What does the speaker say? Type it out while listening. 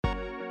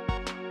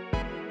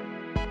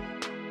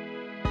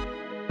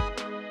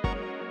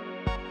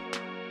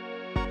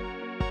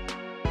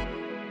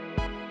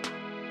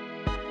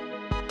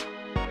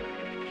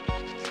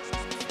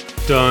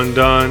Dun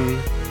dun.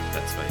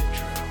 That's my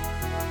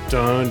intro.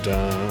 Dun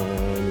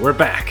dun. We're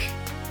back.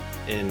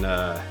 In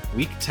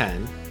week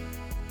 10,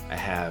 I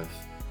have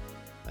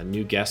a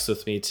new guest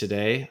with me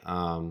today.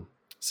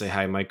 Say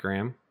hi, Mike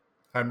Graham.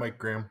 Hi, Mike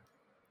Graham.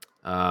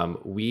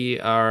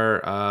 We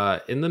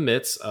are in the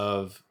midst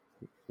of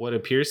what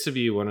appears to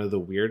be one of the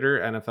weirder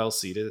NFL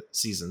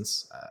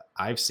seasons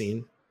I've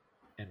seen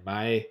in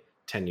my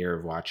tenure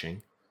of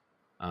watching.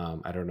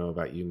 I don't know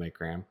about you, Mike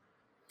Graham,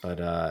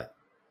 but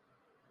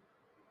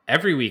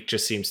every week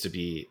just seems to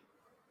be,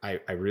 I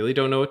really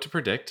don't know what to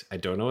predict. I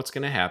don't know what's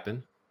going to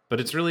happen,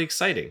 but it's really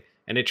exciting.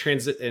 And it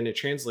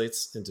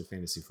translates into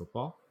fantasy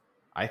football,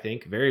 I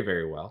think, very,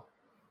 very well,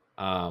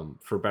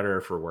 for better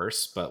or for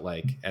worse. But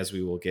like, as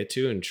we will get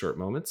to in short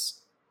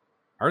moments,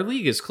 our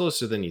league is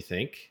closer than you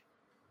think.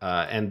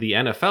 And the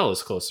NFL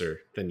is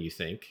closer than you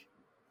think.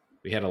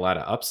 We had a lot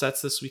of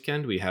upsets this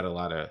weekend. We had a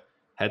lot of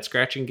head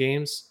scratching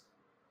games.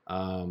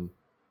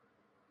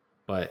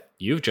 But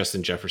you've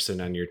Justin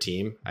Jefferson on your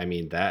team. I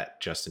mean, that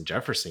Justin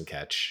Jefferson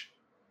catch.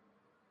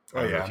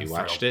 I don't know if you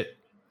watched it.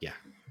 Yeah.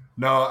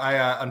 No,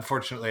 I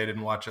unfortunately I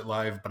didn't watch it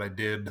live, but I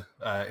did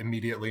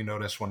immediately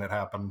notice when it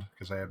happened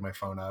because I had my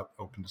phone out,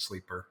 open to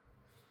sleeper.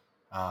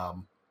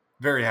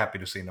 Very happy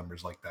to see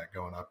numbers like that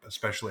going up,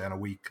 especially on a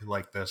week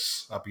like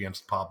this up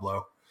against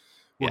Pablo.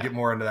 We'll get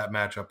more into that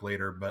matchup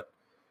later, but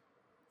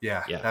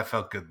yeah, that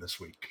felt good this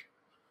week.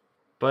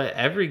 But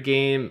every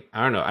game,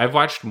 I don't know. I've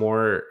watched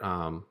more.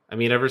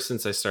 Ever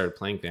since I started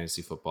playing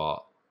fantasy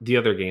football, the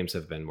other games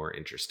have been more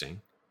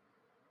interesting.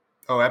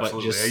 Oh,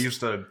 absolutely. I used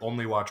to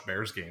only watch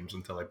Bears games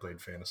until I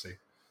played fantasy.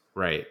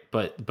 Right.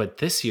 But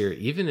this year,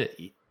 even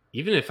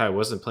if I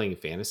wasn't playing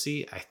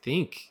fantasy, I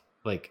think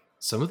like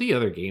some of the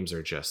other games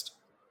are just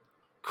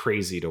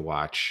crazy to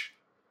watch.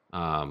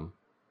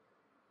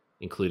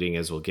 Including,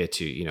 as we'll get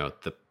to,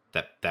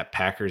 that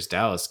Packers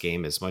Dallas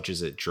game, as much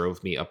as it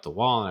drove me up the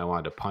wall and I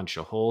wanted to punch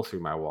a hole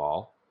through my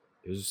wall,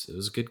 it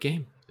was a good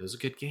game. It was a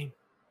good game.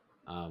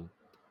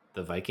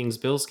 The Vikings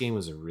Bills game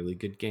was a really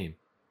good game.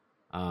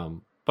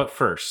 But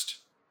first,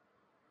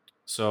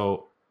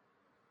 so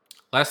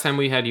last time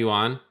we had you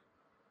on,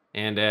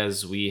 and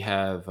as we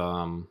have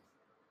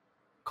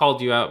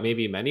called you out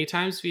maybe many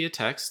times via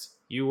text,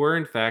 you were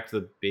in fact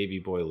the baby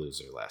boy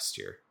loser last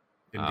year.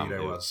 Indeed, I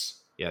was.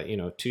 Yeah,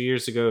 2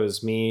 years ago it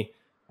was me.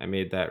 I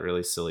made that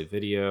really silly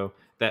video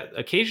that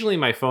occasionally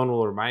my phone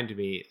will remind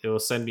me. It will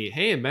send me,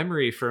 hey, a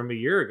memory from a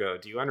year ago.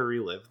 Do you want to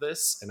relive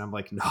this? And I'm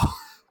like, no,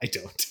 I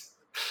don't.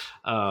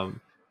 I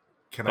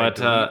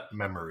delete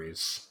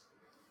memories?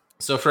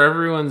 So for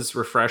everyone's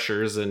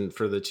refreshers and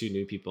for the two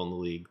new people in the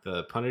league,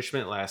 the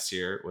punishment last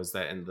year was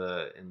that in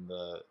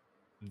the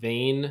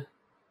vein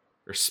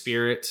or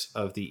spirit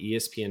of the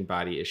ESPN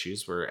body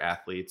issues, where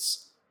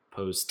athletes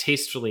pose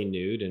tastefully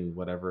nude in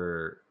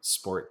whatever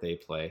sport they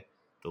play,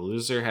 the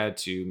loser had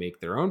to make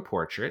their own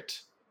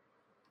portrait,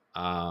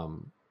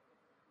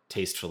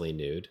 tastefully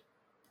nude.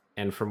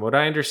 And from what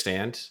I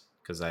understand,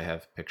 because I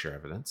have picture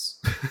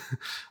evidence,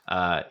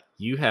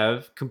 you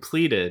have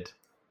completed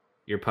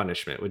your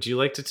punishment. Would you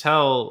like to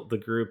tell the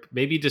group,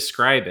 maybe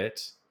describe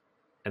it?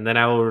 And then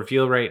I will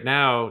reveal right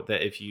now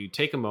that if you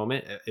take a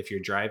moment, if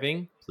you're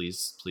driving,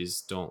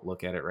 please don't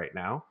look at it right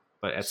now.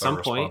 But at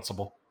some point,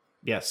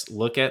 yes,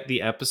 look at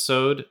the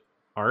episode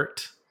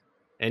art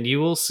and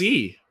you will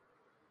see,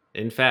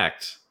 in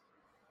fact,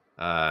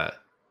 the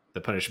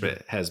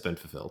punishment has been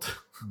fulfilled.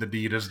 The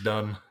deed is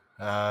done.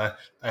 I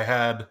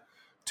had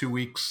 2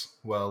 weeks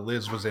while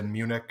Liz was in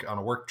Munich on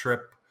a work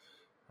trip.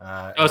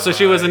 So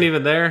she wasn't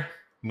even there?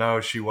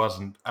 No, she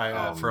wasn't.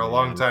 For a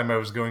long time, I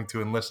was going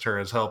to enlist her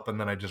as help, and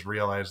then I just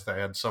realized I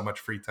had so much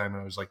free time,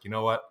 and I was like, you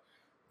know what?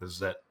 This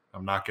is it.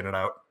 I'm knocking it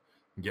out.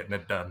 I'm getting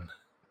it done.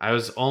 I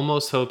was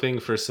almost hoping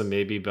for some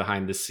maybe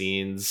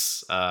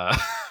behind-the-scenes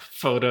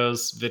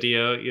photos,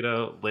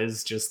 video,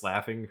 Liz just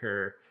laughing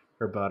her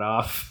butt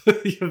off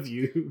of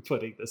you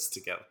putting this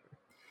together.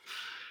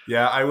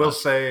 Yeah, I will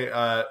say,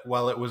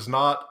 while it was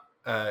not,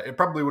 it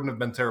probably wouldn't have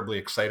been terribly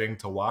exciting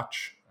to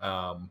watch.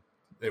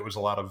 It was a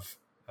lot of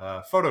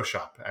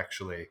Photoshop,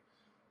 actually.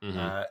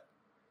 Mm-hmm.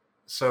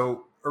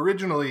 So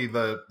originally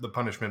the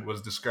punishment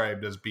was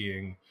described as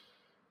being,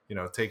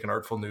 take an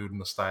artful nude in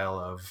the style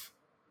of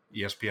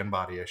ESPN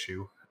body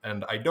issue.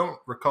 And I don't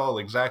recall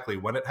exactly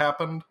when it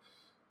happened,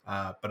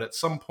 but at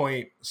some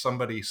point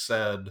somebody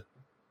said,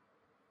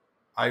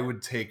 I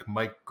would take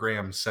Mike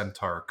Graham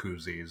Centaur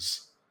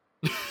koozies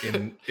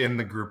in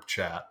the group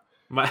chat.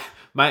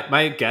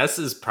 My guess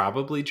is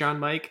probably John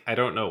Mike. I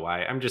don't know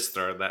why. I'm just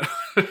throwing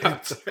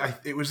that.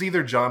 It was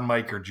either John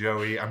Mike or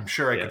Joey. I'm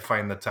sure I could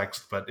find the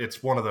text, but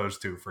it's one of those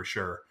two for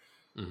sure.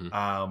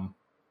 Mm-hmm.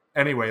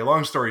 Anyway,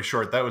 long story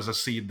short, that was a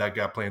seed that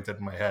got planted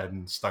in my head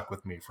and stuck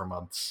with me for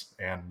months.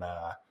 And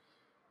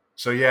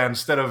so yeah,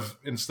 instead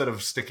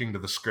of sticking to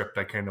the script,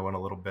 I kind of went a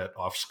little bit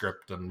off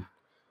script and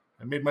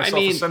I made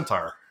myself a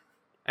centaur.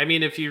 I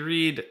mean, if you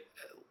read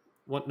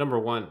number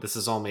one, this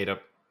is all made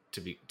up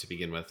to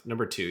begin with.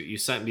 Number two, you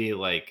sent me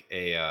like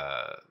a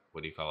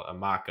a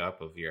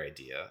mock-up of your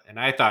idea, and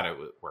I thought it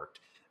worked.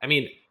 I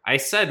mean, I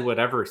said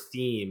whatever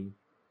theme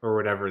or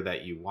whatever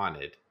that you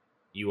wanted,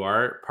 you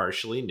are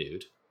partially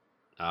nude,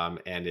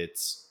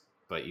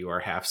 but you are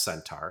half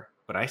centaur.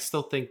 But I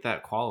still think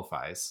that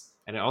qualifies,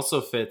 and it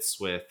also fits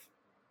with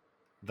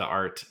the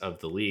art of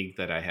the league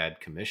that I had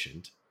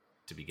commissioned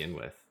to begin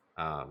with.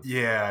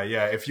 Yeah.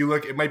 If you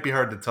look, it might be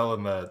hard to tell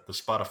in the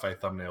Spotify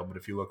thumbnail, but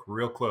if you look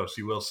real close,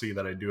 you will see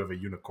that I do have a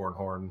unicorn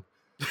horn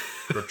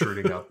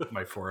protruding out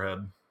my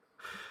forehead.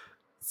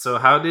 So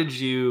how did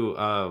you?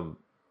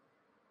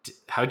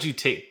 How'd you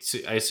take?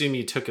 I assume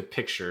you took a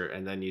picture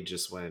and then you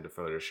just went into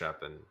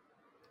Photoshop and.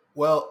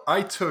 Well,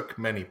 I took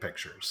many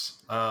pictures.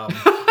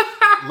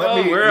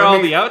 Where are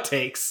all the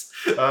outtakes?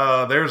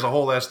 There's a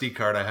whole SD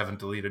card I haven't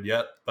deleted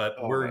yet, but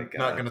we're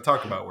not going to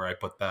talk about where I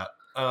put that.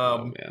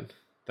 Oh man,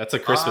 that's a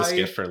Christmas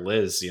gift for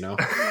Liz. You know,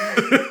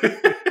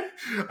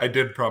 I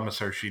did promise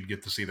her she'd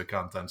get to see the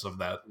contents of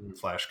that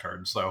flash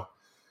card, so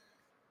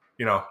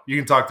you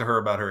can talk to her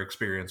about her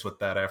experience with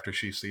that after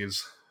she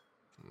sees.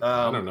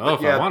 I don't know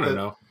if I want to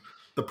know.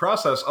 The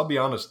process, I'll be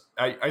honest,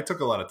 I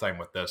took a lot of time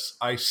with this.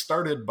 I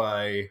started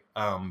by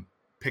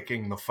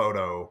picking the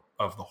photo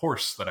of the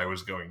horse that I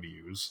was going to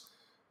use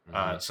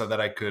so that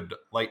I could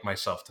light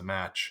myself to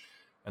match.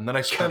 And then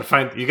I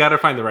spent... You got to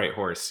find the right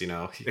horse,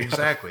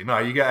 Exactly. No,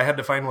 I had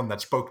to find one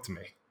that spoke to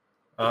me.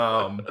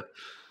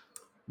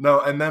 No,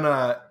 and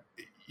then,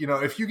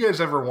 if you guys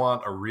ever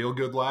want a real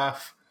good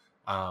laugh,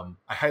 I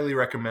highly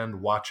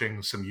recommend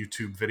watching some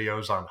YouTube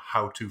videos on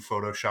how to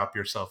Photoshop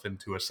yourself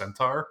into a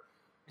centaur.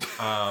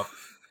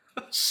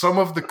 Some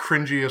of the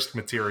cringiest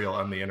material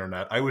on the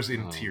internet. I was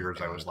in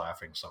tears. I was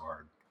laughing so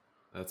hard.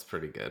 That's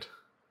pretty good.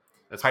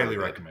 Highly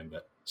recommend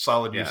it.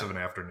 Solid use of an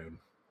afternoon.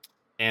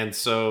 And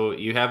so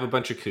you have a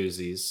bunch of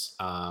koozies.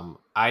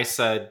 I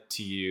said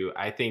to you,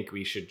 I think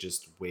we should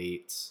just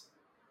wait.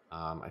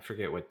 I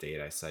forget what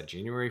date I said,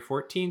 January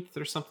 14th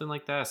or something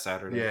like that,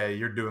 Saturday. Yeah,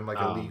 you're doing like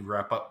a league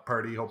wrap-up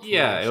party, hopefully.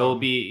 Yeah, it'll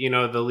be,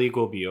 the league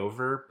will be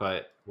over,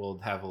 but we'll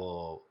have a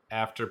little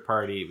after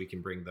party. We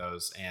can bring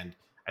those. And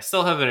I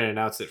still haven't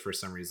announced it for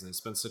some reason. It's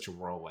been such a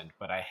whirlwind,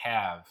 but I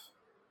have,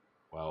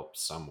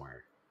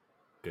 somewhere.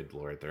 Good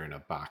Lord, they're in a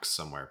box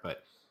somewhere.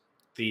 But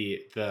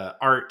the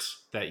art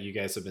that you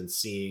guys have been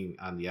seeing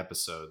on the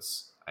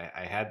episodes,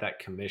 I had that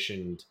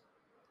commissioned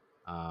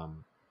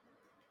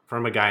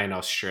from a guy in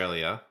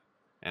Australia.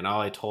 And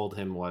all I told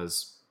him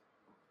was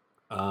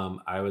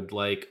I would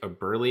like a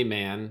burly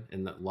man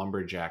in the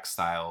lumberjack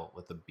style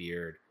with a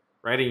beard,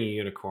 riding a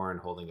unicorn,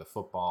 holding a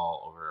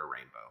football over a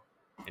rainbow.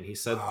 And he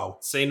said,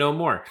 Say no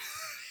more.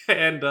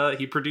 And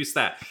he produced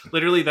that.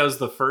 Literally, that was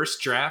the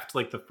first draft,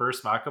 like the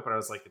first mock-up, and I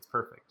was like, it's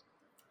perfect.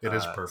 It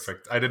is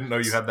perfect. I didn't know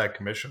you had that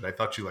commissioned. I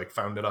thought you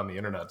found it on the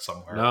internet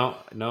somewhere.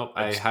 No.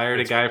 I hired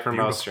a guy from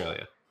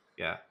Australia.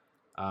 Yeah.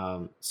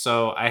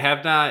 So I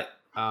have not...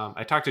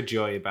 I talked to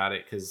Joey about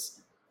it because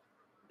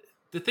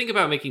the thing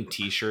about making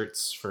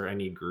t-shirts for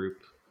any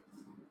group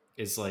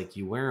is like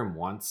you wear them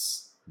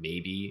once,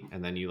 maybe,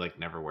 and then you like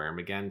never wear them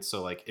again.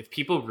 So like if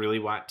people really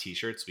want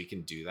t-shirts, we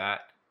can do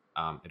that.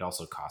 It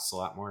also costs a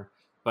lot more.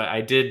 But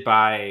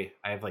I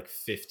have like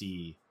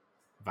 50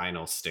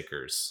 vinyl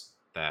stickers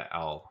that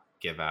I'll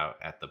give out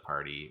at the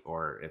party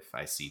or if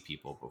I see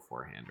people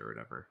beforehand or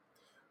whatever.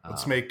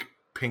 Let's make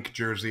pink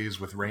jerseys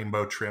with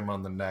rainbow trim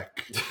on the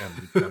neck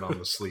and on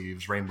the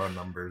sleeves, rainbow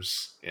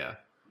numbers. Yeah.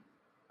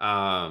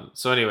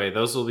 So anyway,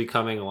 those will be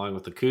coming along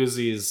with the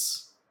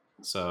koozies.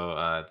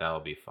 So that'll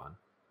be fun.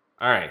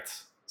 All right.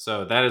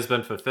 So that has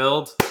been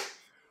fulfilled.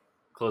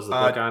 Close the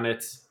book on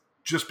it.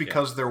 Just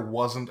because there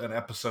wasn't an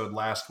episode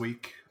last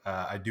week,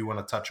 I do want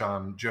to touch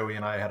on Joey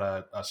and I had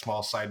a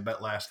small side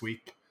bet last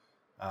week.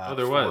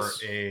 There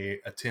was a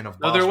tin of.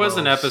 No, there was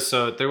an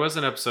episode. There was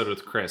an episode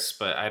with Chris,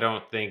 but I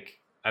don't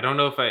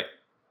know if I.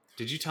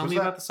 Did you tell me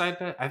about the side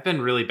bet? I've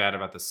been really bad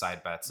about the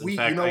side bets. In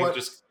fact,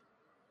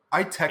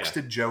 I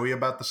texted Joey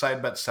about the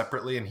side bet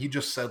separately, and he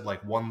just said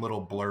like one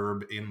little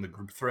blurb in the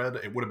group thread.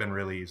 It would have been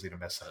really easy to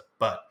miss it,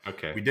 but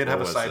we did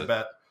have a side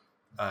bet.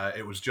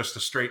 It was just a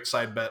straight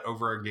side bet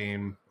over a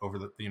game,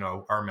 over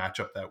our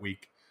matchup that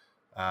week.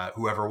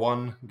 Whoever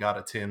won got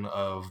a tin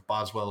of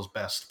Boswell's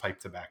best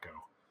pipe tobacco.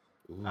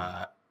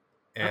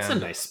 That's a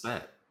nice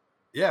bet.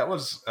 Yeah, it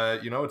was.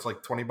 It's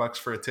like $20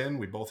 for a tin.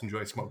 We both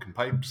enjoy smoking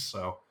pipes,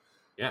 so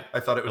yeah, I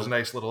thought it was a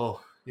nice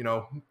little,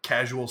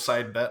 casual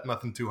side bet.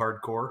 Nothing too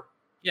hardcore.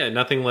 Yeah,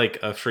 nothing like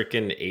a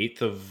freaking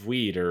eighth of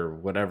weed or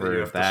whatever. You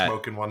have to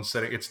smoke in one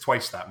sitting. It's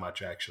twice that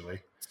much,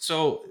 actually.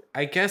 So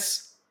I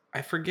guess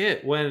I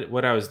forget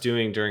what I was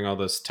doing during all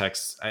those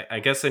texts. I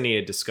guess I need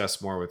to discuss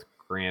more with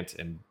Grant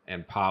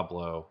and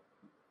Pablo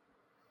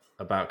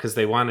about, because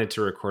they wanted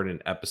to record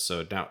an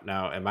episode.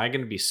 Now, am I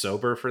going to be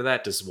sober for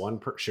that?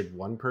 Should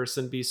one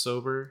person be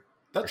sober?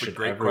 That's a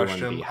great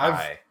question.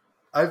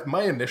 I've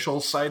my initial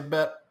side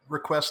bet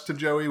request to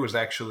Joey was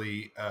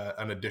actually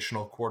an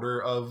additional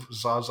quarter of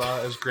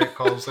Zaza, as Grant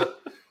calls it,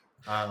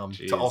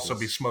 to also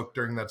be smoked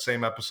during that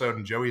same episode.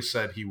 And Joey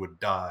said he would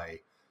die.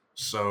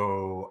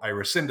 So I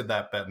rescinded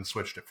that bet and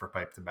switched it for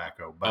pipe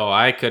tobacco. But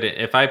I couldn't.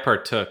 If I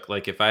partook,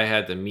 like if I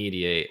had to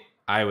mediate,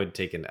 I would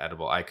take an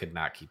edible. I could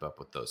not keep up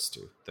with those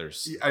two.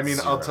 There's I mean,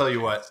 I'll zero tell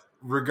you what. chance.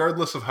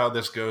 Regardless of how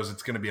this goes,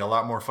 it's going to be a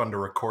lot more fun to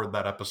record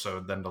that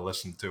episode than to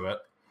listen to it.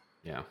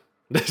 Yeah,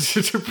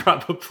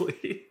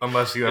 probably.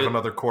 Unless you have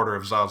another quarter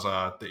of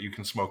Zaza that you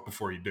can smoke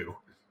before you do.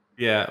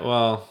 Yeah,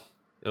 well,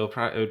 it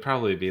would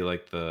probably be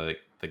like the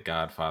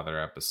Godfather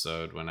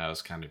episode when I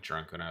was kind of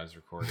drunk when I was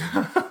recording,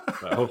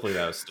 but hopefully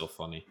that was still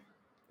funny.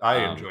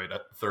 I Um, enjoyed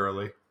it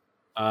thoroughly.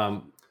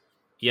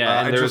 Yeah,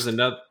 and I there was just,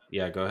 another.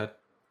 Yeah, go ahead.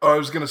 I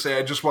was going to say,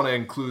 I just want to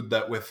include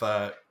that with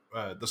the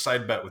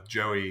side bet with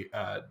Joey.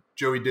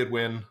 Joey did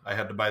win. I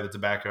had to buy the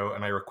tobacco,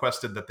 and I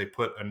requested that they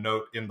put a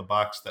note in the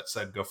box that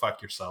said, "Go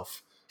fuck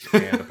yourself."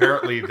 And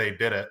apparently they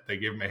did it. They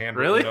gave him a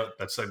handwritten Really? note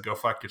that said, "Go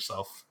fuck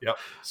yourself." Yep.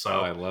 So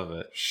Oh, I love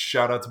it.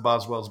 shout out to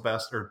Boswell's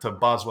to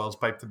Boswell's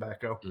pipe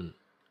tobacco. Mm.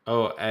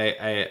 Oh,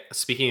 I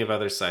speaking of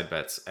other side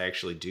bets, I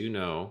actually do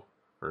know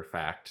for a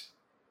fact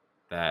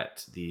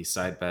that the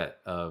side bet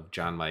of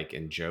John, Mike,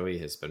 and Joey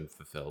has been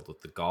fulfilled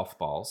with the golf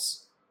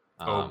balls.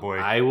 Oh boy.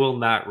 I will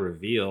not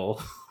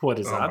reveal what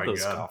is Oh on my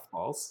those God. golf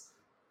balls.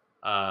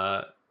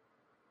 I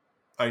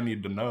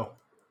need to know.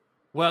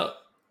 Well,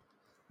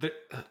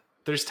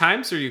 there's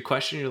times where you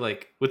question, you're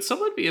like, would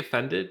someone be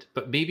offended?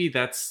 But maybe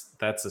that's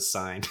a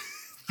sign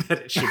that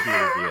it should be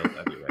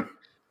revealed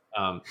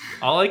anyway.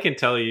 All I can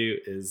tell you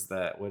is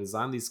that what is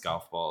on these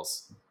golf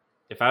balls,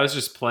 if I was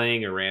just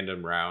playing a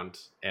random round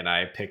and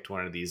I picked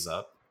one of these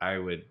up, I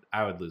would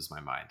lose my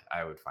mind.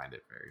 I would find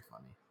it very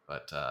funny.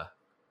 But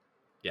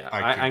yeah,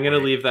 I'm gonna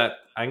leave that.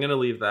 I'm gonna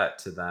leave that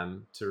to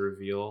them to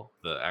reveal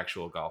the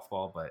actual golf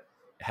ball, but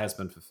it has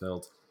been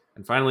fulfilled.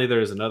 And finally,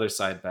 there's another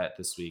side bet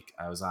this week.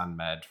 I was on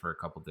Med for a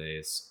couple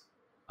days.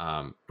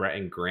 Brett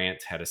and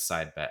Grant had a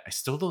side bet. I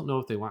still don't know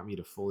if they want me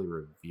to fully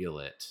reveal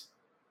it.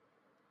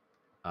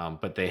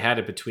 But they had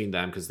it between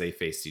them because they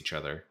faced each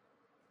other.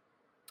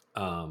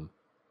 And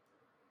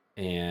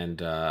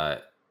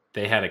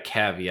they had a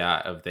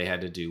caveat of they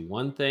had to do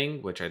one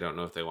thing, which I don't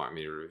know if they want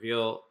me to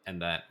reveal,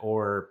 and that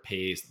or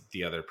pay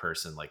the other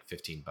person like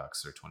 $15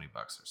 or $20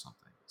 or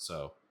something.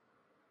 So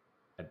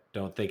I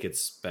don't think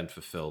it's been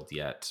fulfilled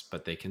yet,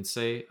 but they can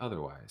say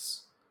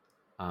otherwise.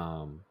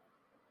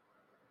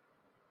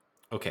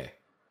 Okay,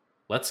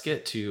 let's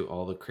get to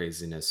all the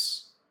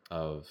craziness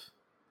of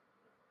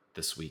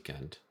this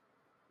weekend.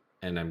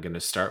 And I'm going to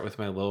start with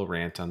my little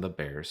rant on the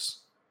Bears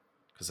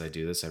because I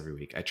do this every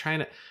week.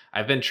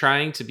 I've been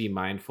trying to be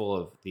mindful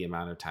of the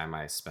amount of time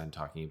I spend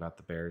talking about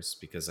the Bears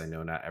because I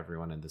know not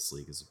everyone in this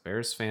league is a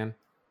Bears fan,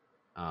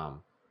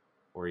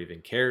 or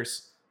even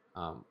cares.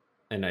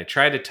 And I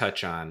try to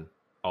touch on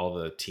all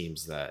the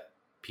teams that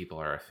people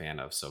are a fan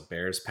of. So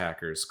Bears,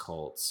 Packers,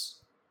 Colts,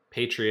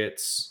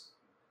 Patriots.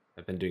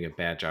 I've been doing a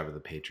bad job of the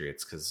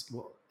Patriots because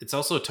it's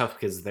also tough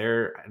because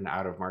they're an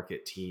out of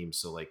market team.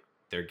 So like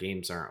their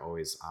games aren't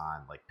always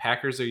on. Like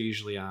Packers are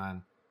usually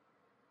on.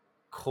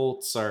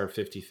 Colts are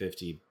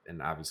 50-50,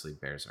 and obviously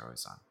Bears are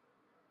always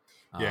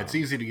on. Yeah, it's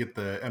easy to get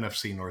the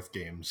NFC North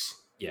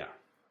games. Yeah.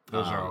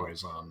 Those are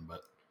always on,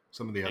 but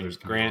some of the others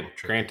can be a little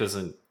tricky. Grant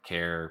doesn't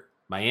care.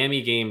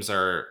 Miami games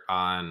are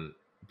on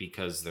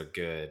because they're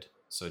good.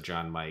 So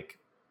John Mike,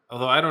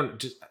 although I don't,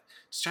 does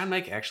John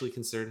Mike actually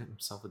consider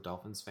himself a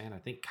Dolphins fan? I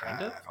think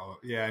kind of.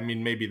 Yeah, I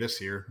mean, maybe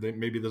this year.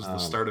 Maybe this is the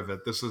start of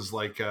it. This is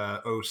like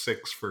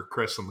 06 for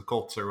Chris and the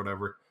Colts or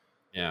whatever.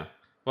 Yeah.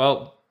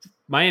 Well,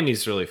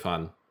 Miami's really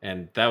fun.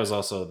 And that was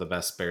also the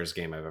best Bears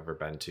game I've ever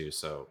been to.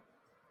 So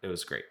it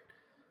was great.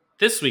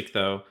 This week,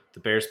 though, the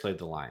Bears played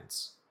the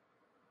Lions.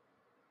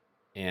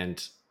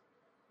 And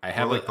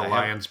the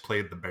Lions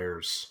played the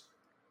Bears.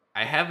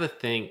 I have a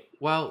thing.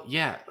 Well,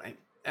 yeah.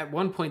 At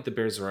one point, the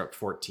Bears were up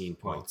 14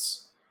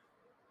 points.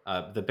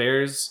 The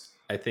Bears,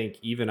 I think,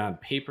 even on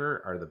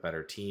paper, are the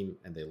better team,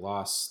 and they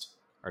lost.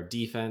 Our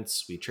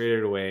defense, we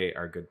traded away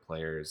our good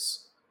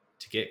players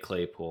to get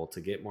Claypool,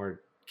 to get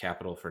more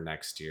capital for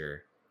next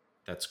year.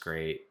 That's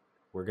great.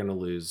 We're going to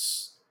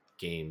lose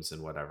games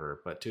and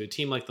whatever. But to a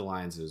team like the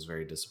Lions, it was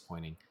very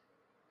disappointing.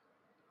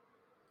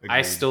 Agreed.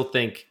 I still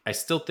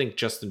think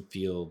Justin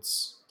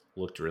Fields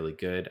looked really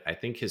good. I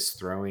think his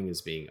throwing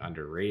is being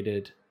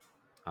underrated,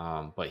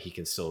 but he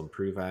can still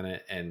improve on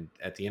it. And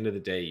at the end of the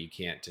day, you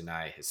can't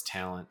deny his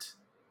talent,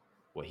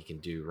 what he can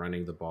do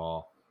running the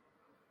ball,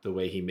 the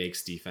way he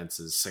makes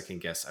defenses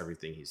second guess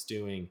everything he's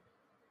doing.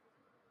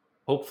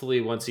 Hopefully,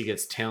 once he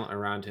gets talent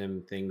around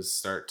him, things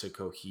start to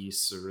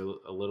cohese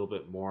a little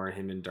bit more.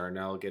 Him and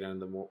Darnell get on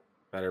the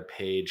better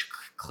page.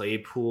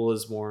 Claypool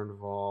is more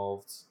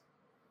involved.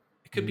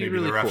 It could be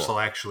really cool. Maybe the refs will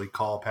actually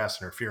call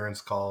pass interference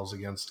calls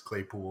against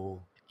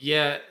Claypool.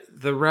 Yeah,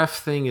 the ref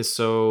thing is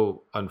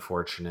so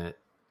unfortunate.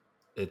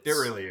 It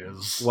really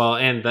is. Well,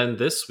 and then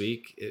this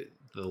week,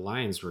 the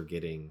Lions were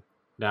getting...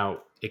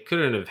 Now, it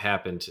couldn't have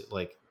happened...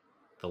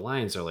 the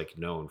Lions are,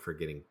 known for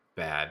getting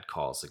bad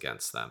calls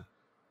against them.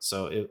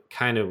 So it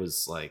kind of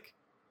was like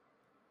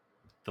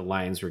the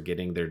Lions were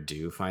getting their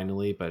due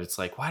finally, but it's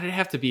like, why did it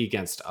have to be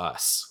against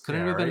us?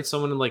 Couldn't it have been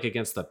someone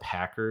against the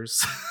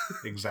Packers?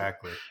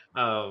 Exactly.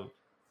 I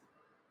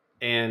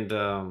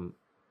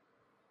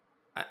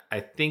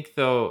think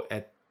though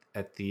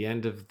at the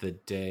end of the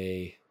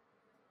day,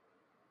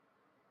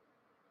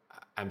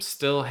 I'm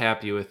still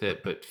happy with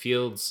it, but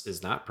Fields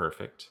is not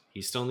perfect.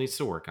 He still needs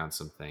to work on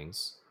some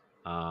things.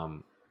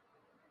 Um,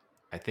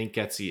 I think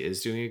Getsy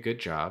is doing a good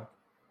job.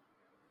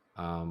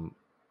 Um,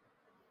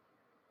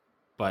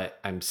 but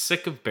I'm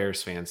sick of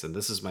Bears fans, and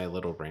this is my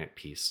little rant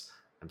piece.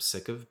 I'm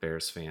sick of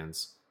Bears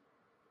fans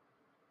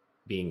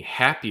being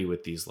happy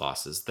with these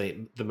losses.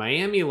 The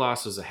Miami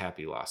loss was a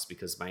happy loss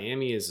because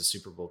Miami is a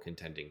Super Bowl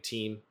contending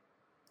team.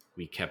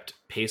 We kept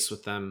pace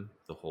with them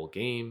the whole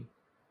game,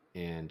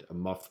 and a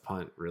muffed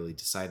punt really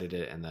decided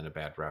it, and then a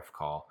bad ref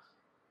call.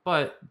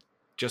 But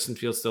Justin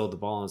Fields still had the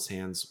ball in his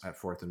hands at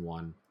 4th and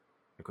 1.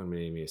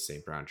 Miami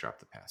St. Brown dropped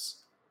the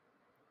pass.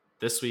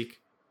 This week,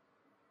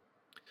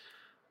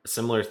 a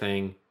similar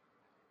thing.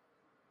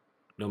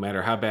 No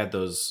matter how bad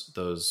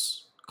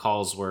those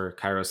calls were,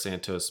 Cairo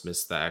Santos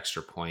missed the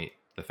extra point.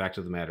 The fact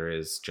of the matter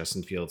is,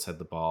 Justin Fields had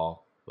the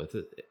ball with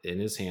it in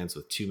his hands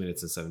with 2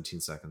 minutes and 17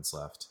 seconds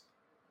left,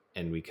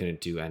 and we couldn't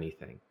do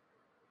anything.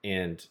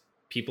 And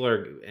people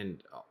are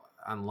and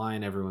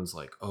online, everyone's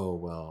like, "Oh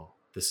well,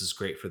 this is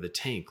great for the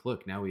tank.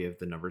 Look, now we have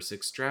the number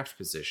 6 draft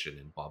position,"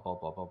 and blah blah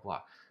blah blah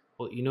blah.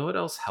 Well, you know what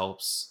else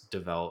helps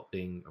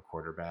developing a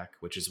quarterback,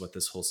 which is what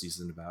this whole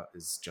season about,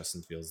 is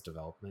Justin Fields'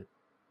 development,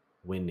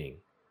 winning,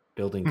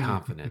 building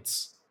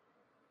confidence.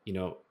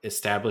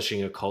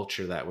 Establishing a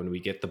culture that when we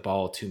get the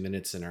ball 2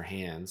 minutes in our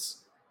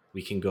hands,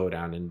 we can go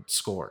down and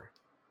score.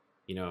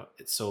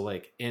 So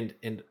like,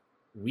 and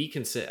we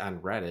can sit on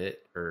Reddit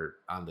or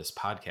on this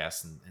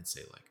podcast and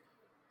say like,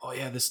 oh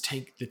yeah,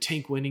 the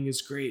tank winning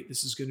is great.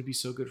 This is going to be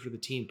so good for the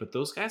team. But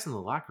those guys in the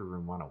locker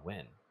room want to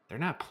win. They're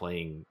not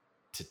playing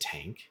to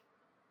tank,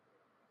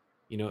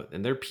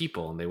 and they're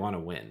people and they want to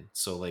win.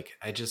 So like,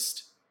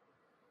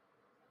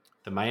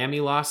 the Miami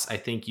loss, I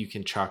think you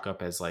can chalk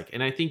up as like,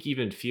 and I think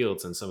even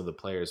Fields and some of the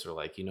players were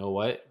like, you know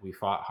what? We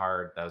fought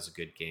hard. That was a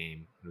good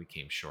game. And we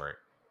came short.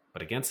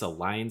 But against a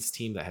Lions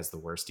team that has the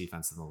worst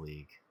defense in the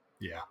league.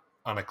 Yeah,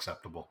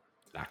 unacceptable.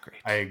 Not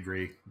great. I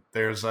agree.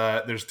 There's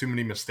too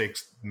many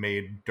mistakes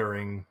made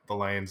during the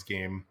Lions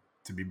game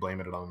to be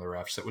blaming it on the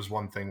refs. It was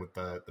one thing with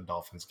the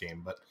Dolphins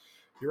game, but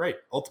you're right.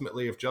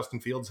 Ultimately, if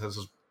Justin Fields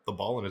has the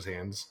ball in his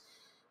hands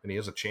and he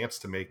has a chance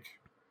to make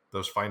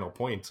those final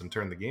points and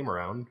turn the game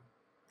around,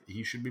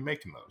 he should be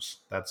making those.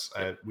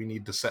 We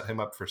need to set him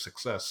up for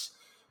success,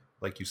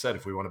 like you said,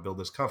 if we want to build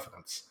his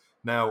confidence.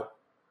 Now,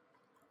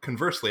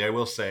 conversely, I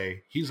will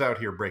say he's out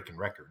here breaking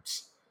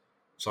records.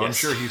 So yes. I'm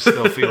sure he's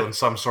still feeling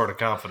some sort of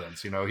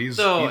confidence.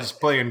 He's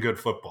playing good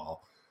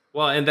football.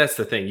 Well, and that's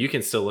the thing. You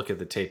can still look at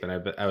the tape. And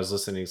I was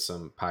listening to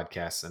some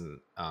podcasts, and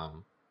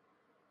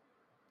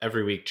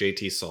every week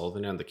JT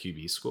Sullivan on the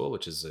QB School,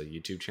 which is a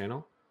YouTube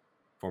channel,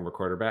 former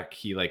quarterback,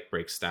 he like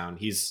breaks down.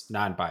 He's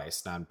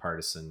non-biased,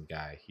 non-partisan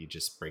guy. He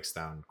just breaks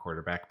down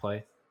quarterback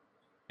play.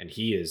 And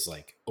he is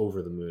like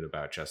over the moon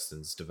about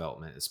Justin's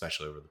development,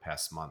 especially over the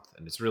past month.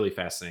 And it's really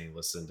fascinating to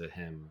listen to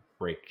him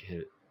break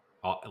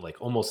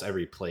like almost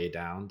every play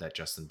down that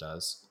Justin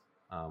does,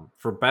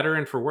 for better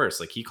and for worse.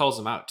 Like he calls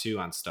them out too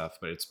on stuff,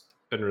 but it's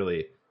been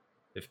really,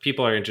 if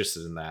people are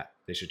interested in that,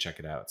 they should check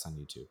it out. It's on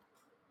YouTube.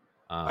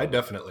 I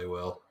definitely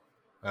will.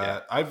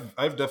 Yeah.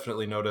 I've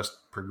definitely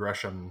noticed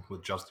progression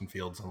with Justin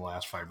Fields in the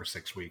last 5 or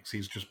 6 weeks.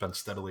 He's just been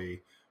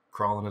steadily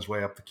crawling his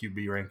way up the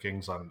QB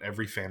rankings on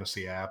every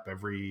fantasy app.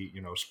 Every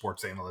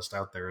sports analyst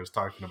out there is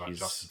talking about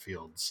Justin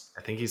Fields.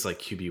 I think he's like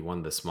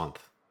QB1 this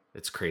month.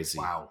 It's crazy.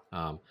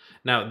 Wow.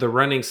 Now the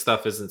running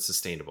stuff isn't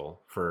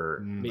sustainable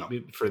for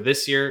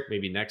this year,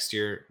 maybe next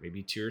year,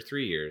 maybe 2 or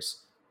 3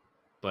 years,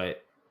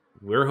 but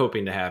we're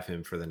hoping to have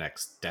him for the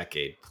next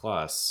decade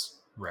plus.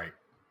 Right.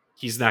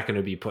 He's not going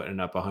to be putting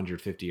up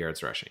 150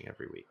 yards rushing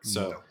every week.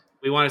 So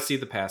we want to see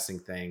the passing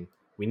thing.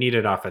 We need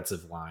an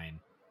offensive line.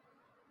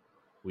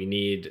 We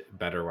need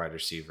better wide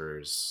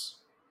receivers,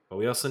 but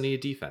we also need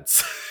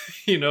defense,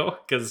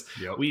 because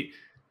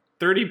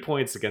 30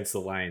 points against the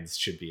Lions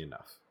should be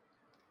enough.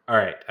 All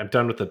right, I'm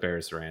done with the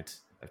Bears rant.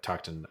 I've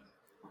talked to,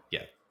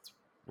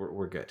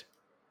 we're good.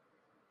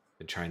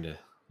 Been trying to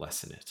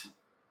lessen it.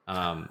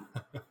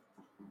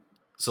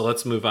 So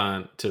let's move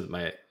on to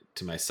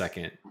my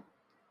second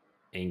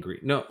angry.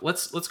 No,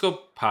 let's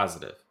go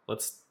positive.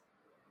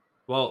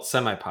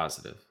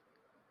 Semi-positive.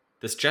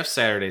 This Jeff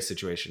Saturday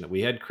situation,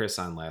 we had Chris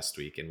on last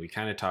week, and we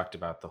kind of talked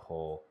about the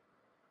whole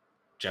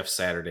Jeff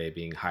Saturday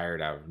being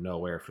hired out of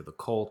nowhere for the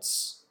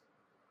Colts.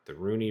 The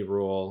Rooney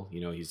Rule,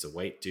 he's a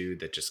white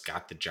dude that just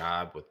got the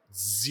job with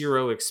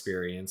zero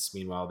experience.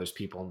 Meanwhile, there's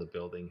people in the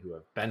building who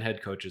have been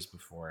head coaches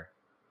before,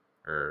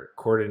 or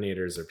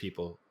coordinators, or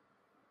people.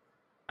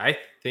 I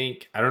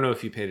don't know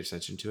if you paid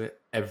attention to it.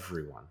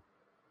 Everyone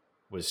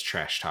was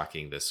trash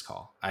talking this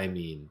call. I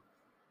mean,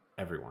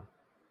 everyone.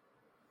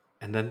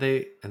 And then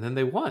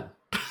they won.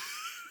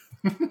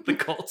 The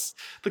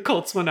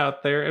Colts went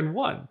out there and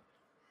won.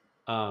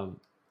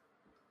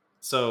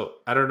 So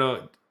I don't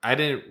know. I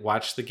didn't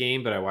watch the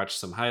game, but I watched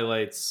some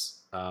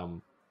highlights.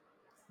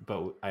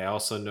 but I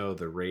also know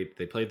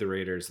they played the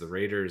Raiders. The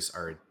Raiders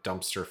are a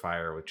dumpster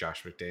fire with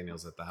Josh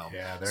McDaniels at the helm.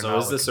 Yeah, they're So not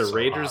is this looking a so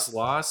Raiders hot.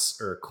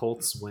 loss or a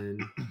Colts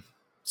win?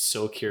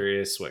 So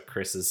curious what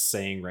Chris is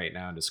saying right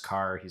now in his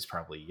car. He's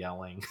probably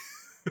yelling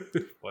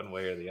one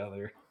way or the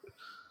other. I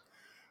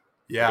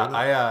Yeah, don't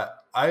know.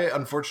 I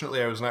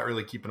unfortunately I was not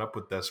really keeping up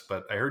with this,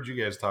 but I heard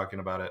you guys talking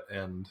about it,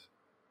 and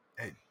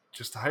hey,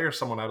 just to hire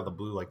someone out of the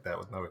blue like that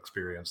with no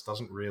experience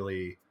doesn't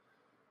really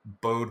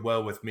bode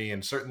well with me.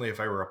 And certainly, if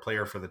I were a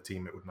player for the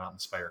team, it would not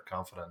inspire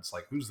confidence.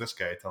 Like, who's this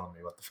guy telling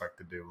me what the fuck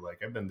to do?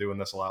 Like, I've been doing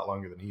this a lot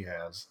longer than he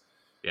has.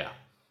 Yeah.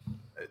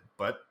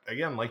 But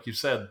again, like you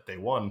said, they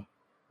won.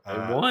 They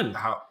won.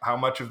 How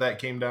much of that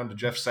came down to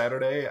Jeff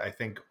Saturday, I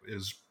think,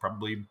 is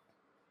probably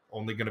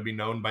only going to be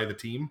known by the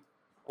team.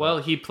 Well,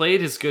 he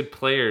played his good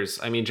players.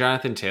 I mean,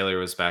 Jonathan Taylor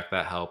was back.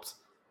 That helped.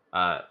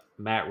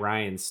 Matt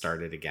Ryan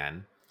started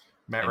again.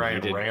 Matt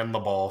Ryan ran the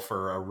ball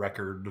for a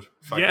record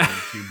fucking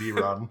QB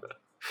run.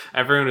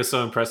 Everyone was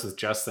so impressed with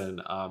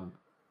Justin.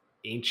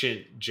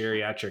 Ancient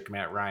geriatric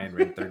Matt Ryan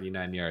ran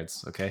 39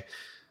 yards. Okay.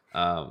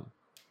 But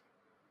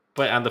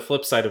on the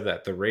flip side of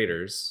that, the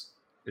Raiders,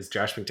 is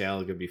Josh McDaniel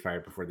going to be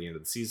fired before the end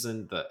of the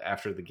season?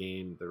 After the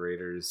game, the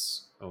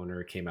Raiders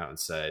owner came out and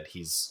said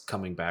he's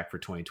coming back for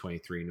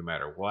 2023 no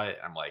matter what.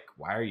 I'm like,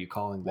 why are you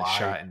calling this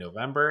shot in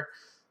November?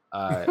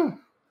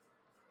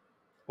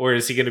 Or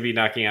is he going to be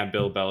knocking on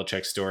Bill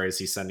Belichick's door? Is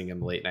he sending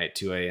him late night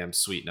 2 a.m.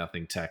 sweet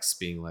nothing texts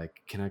being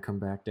like, can I come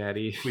back,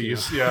 Daddy?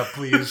 Please, yeah,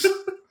 please.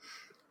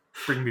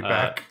 Bring me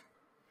back.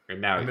 And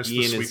now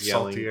Ian is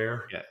yelling. Yeah,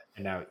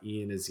 and now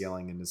Ian is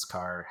yelling in his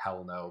car,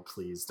 hell no,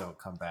 please don't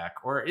come back.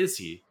 Or is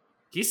he?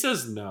 He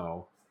says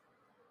no,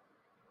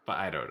 but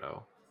I don't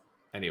know.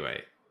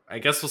 Anyway, I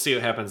guess we'll see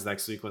what happens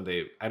next week when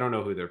I don't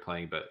know who they're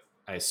playing, but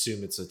I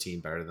assume it's a team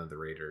better than the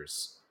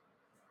Raiders.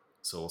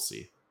 So we'll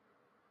see.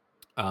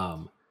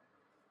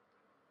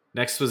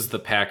 Next was the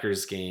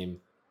Packers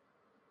game.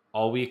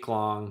 All week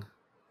long.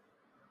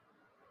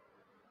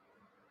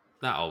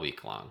 Not all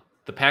week long.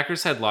 The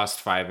Packers had lost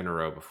 5 in a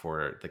row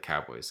before the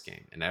Cowboys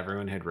game, and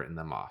everyone had written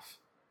them off.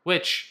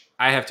 Which,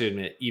 I have to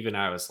admit, even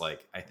I was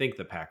like, I think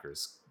the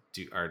Packers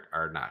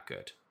are not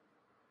good.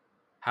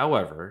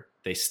 However,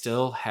 they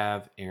still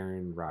have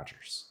Aaron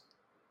Rodgers.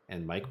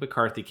 And Mike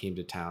McCarthy came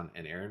to town,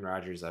 and Aaron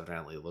Rodgers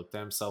evidently looked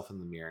at himself in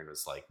the mirror and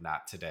was like,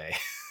 not today.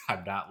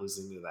 I'm not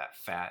losing to that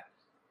fat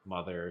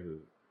mother who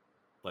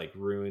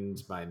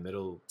ruined my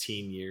middle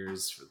teen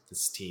years for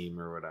this team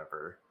or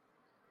whatever.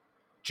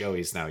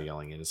 Joey's now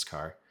yelling in his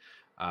car.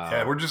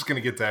 Yeah, we're just going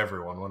to get to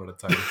everyone one at a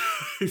time.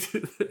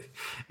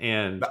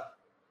 And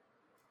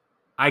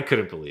I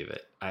couldn't believe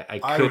it.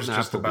 I was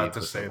just about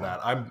to say that.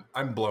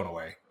 I'm blown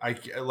away. I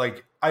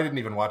didn't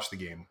even watch the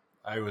game.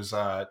 I was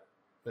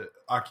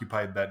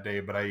occupied that day,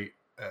 but I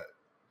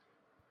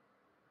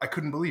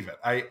couldn't believe it.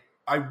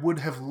 I would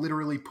have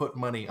literally put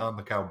money on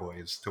the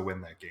Cowboys to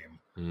win that game.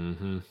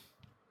 Mm-hmm.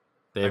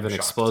 They have an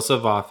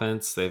explosive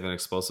offense.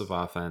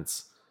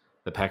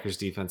 The Packers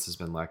defense has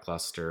been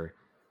lackluster.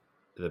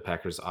 The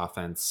Packers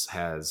offense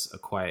has a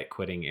quiet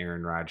quitting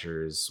Aaron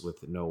Rodgers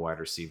with no wide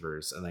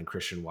receivers. And then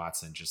Christian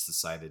Watson just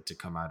decided to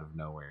come out of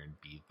nowhere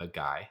and be the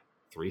guy.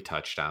 3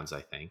 touchdowns,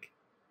 I think.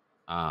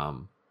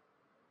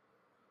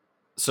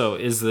 So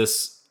is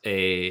this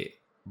a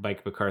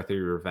Mike McCarthy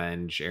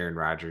revenge? Aaron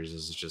Rodgers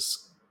is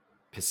just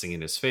pissing in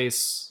his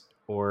face?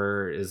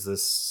 Or is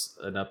this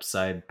an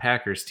upside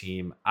Packers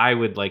team? I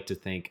would like to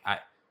think...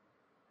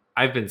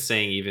 I've been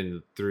saying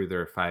even through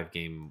their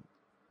 5-game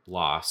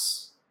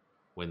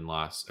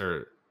win-loss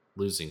or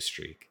losing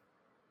streak,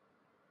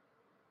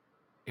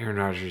 Aaron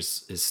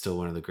Rodgers is still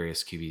one of the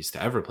greatest QBs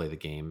to ever play the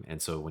game,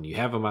 and so when you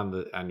have him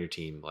on your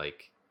team,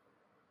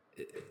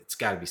 it's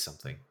got to be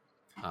something.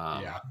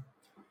 Yeah,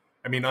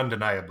 I mean,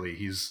 undeniably,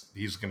 he's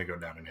going to go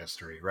down in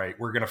history, right?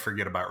 We're going to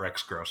forget about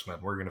Rex Grossman.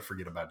 We're going to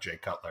forget about Jay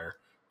Cutler,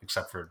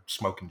 except for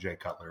smoking Jay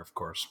Cutler, of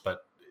course.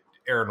 But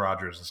Aaron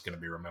Rodgers is going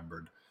to be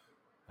remembered.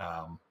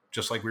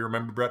 Just like we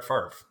remember Brett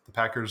Favre. The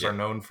Packers are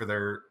known for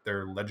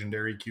their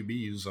legendary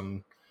QBs,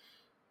 and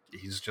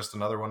he's just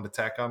another one to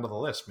tack onto the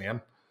list,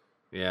 man.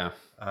 Yeah.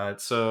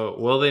 So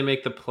will they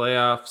make the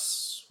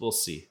playoffs? We'll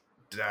see.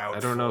 Doubtful. I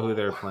don't know who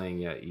they're playing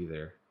yet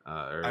either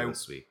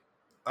this week.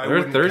 They're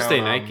a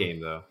Thursday night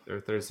game, though.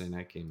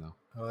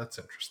 Oh, that's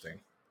interesting.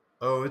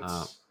 Oh,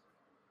 it's...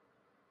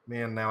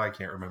 man, now I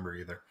can't remember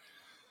either.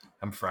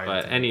 I'm fried.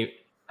 But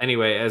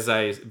anyway, as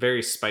I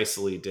very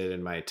spicily did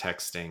in my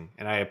texting,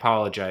 and I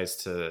apologize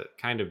to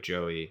kind of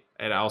Joey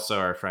and also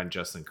our friend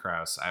Justin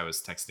Krause. I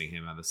was texting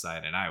him on the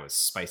side, and I was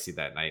spicy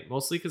that night,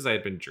 mostly because I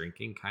had been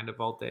drinking kind of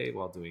all day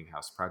while doing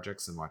house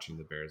projects and watching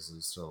the Bears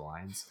lose to the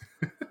Lions.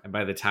 And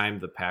by the time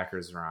the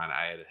Packers were on,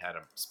 I had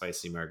a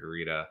spicy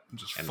margarita.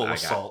 Just full of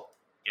salt.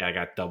 Yeah, I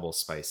got double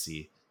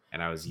spicy,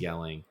 and I was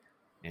yelling.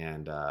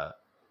 And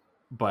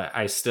but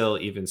I still,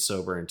 even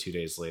sober and 2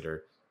 days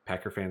later,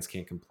 Packer fans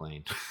can't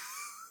complain.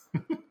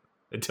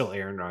 Until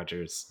Aaron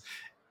Rodgers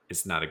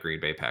is not a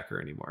Green Bay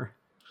Packer anymore.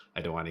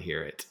 I don't want to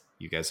hear it.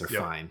 You guys are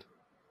fine.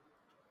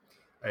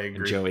 I agree.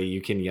 And Joey,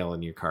 you can yell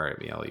in your car at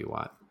me all you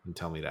want and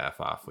tell me to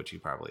F off, which you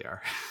probably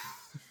are.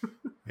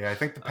 Yeah, I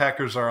think the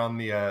Packers are on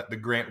the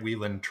Grant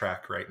Whelan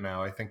track right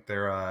now. I think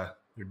they're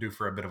due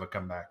for a bit of a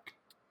comeback.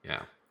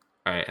 Yeah.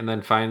 All right, and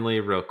then finally,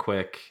 real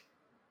quick,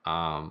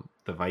 the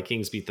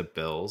Vikings beat the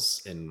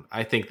Bills, and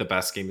I think the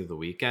best game of the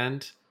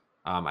weekend.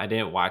 I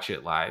didn't watch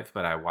it live,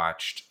 but I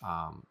watched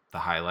the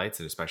highlights,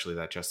 and especially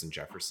that Justin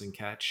Jefferson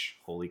catch.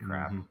 Holy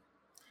crap! Hmm.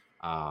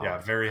 Yeah,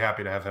 Um, very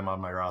happy to have him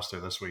on my roster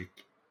this week.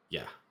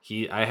 yeah,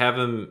 I have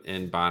him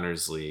in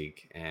Bonner's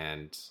league,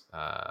 and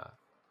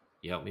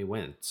he helped me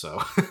win,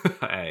 so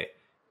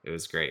it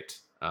was great.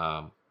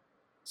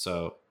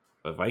 So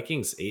the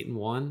Vikings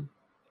 8-1.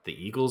 The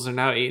Eagles are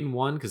now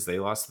 8-1 because they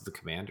lost to the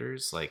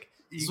Commanders. Like,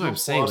 this is what I'm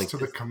Eagles saying. lost Like to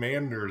the this,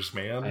 Commanders, I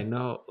man.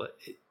 know.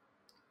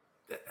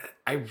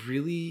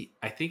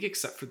 I think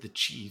except for the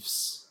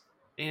Chiefs,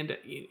 and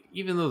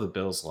even though the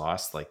Bills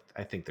lost, like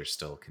I think they're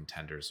still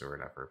contenders or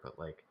whatever. But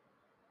like,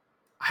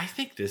 I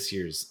think this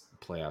year's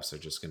playoffs are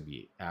just going to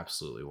be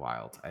absolutely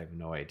wild. I have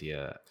no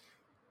idea.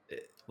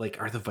 Like,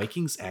 are the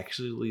Vikings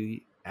actually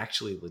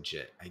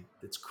legit?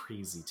 It's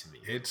crazy to me.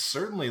 It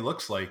certainly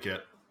looks like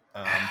it.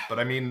 But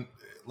I mean,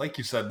 like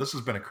you said, this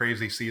has been a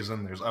crazy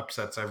season. There's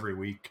upsets every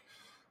week.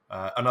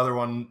 Another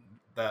one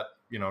that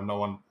no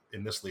one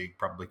in this league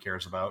probably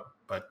cares about,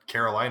 but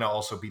Carolina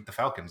also beat the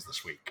Falcons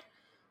this week.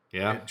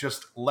 Yeah, It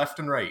just left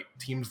and right,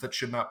 teams that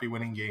should not be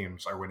winning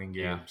games are winning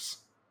yeah. games.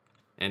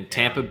 And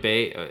Tampa And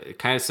Bay,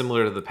 kind of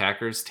similar to the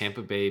Packers,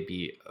 Tampa Bay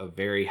beat a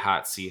very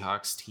hot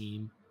Seahawks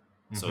team.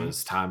 So mhm,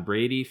 is Tom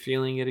Brady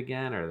feeling it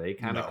again? Are they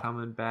kind of no,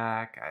 coming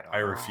back? I I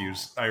don't know.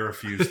 refuse. I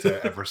refuse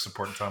to ever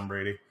support Tom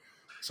Brady.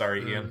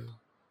 Sorry, Ian.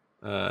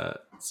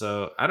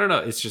 So I don't know.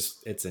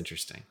 It's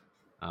interesting.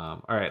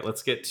 All right,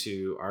 let's get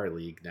to our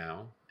league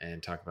now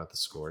and talk about the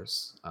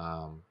scores.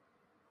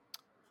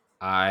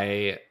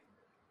 I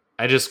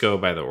I just go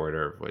by the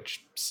order of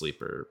which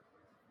sleeper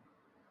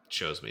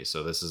shows me.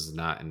 So this is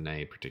not in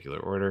any particular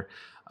order.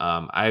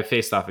 I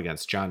faced off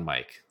against John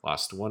Mike,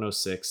 lost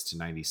 106 to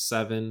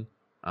 97.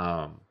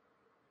 I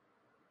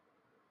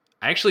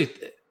actually,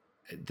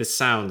 this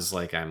sounds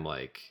like I'm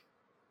like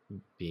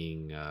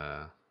being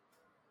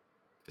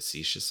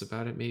facetious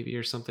about it, maybe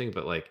or something,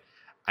 but like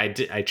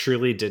I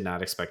truly did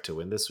not expect to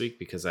win this week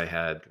because I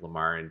had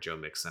Lamar and Joe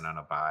Mixon on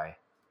a bye.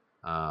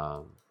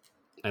 Um,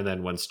 and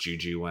then once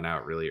Juju went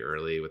out really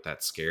early with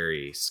that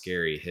scary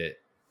hit,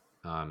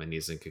 and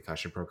he's in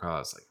concussion protocol, I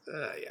was like,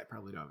 yeah, I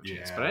probably don't have a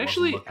chance. But Yeah, it wasn't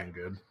actually, looking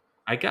good.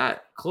 I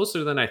got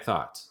closer than I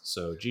thought.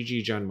 So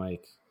GG John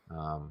Mike.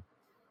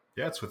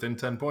 Yeah, it's within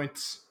 10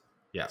 points.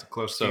 Yeah. It's a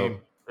close So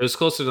game. it was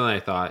closer than I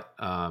thought.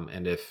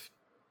 And if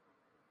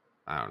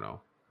I don't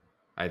know,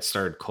 I'd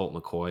started Colt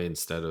McCoy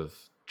instead of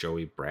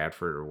Joey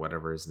Bradford or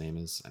whatever his name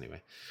is.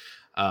 Anyway.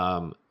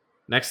 Um,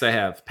 next I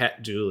have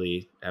Pat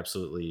Dooley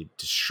absolutely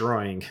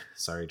destroying.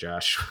 Sorry,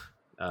 Josh.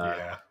 Uh,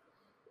 Yeah,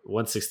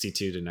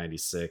 162 to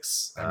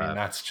 96. I mean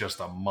that's just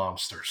a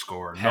monster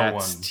score. No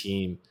Pat's one.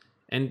 team.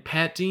 And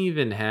Pat didn't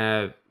even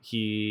have,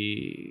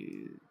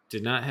 he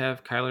did not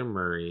have Kyler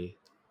Murray.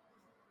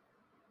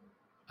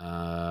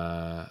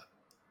 Uh,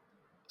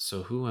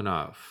 so who went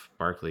off?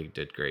 Barkley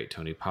did great.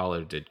 Tony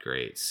Pollard did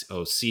great.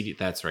 Oh, CD,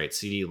 that's right.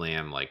 CD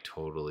Lamb like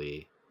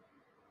totally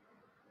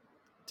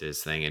did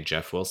his thing. And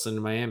Jeff Wilson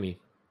in Miami.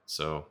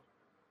 So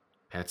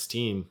Pat's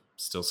team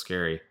still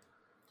scary.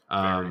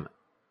 Very. Um,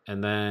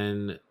 and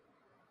then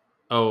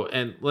oh,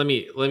 and let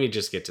me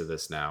just get to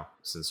this now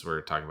since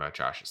we're talking about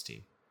Josh's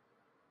team.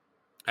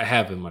 I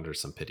have him under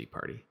some pity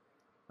party.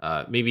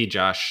 Maybe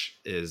Josh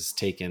is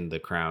taking the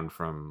crown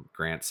from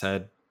Grant's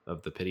head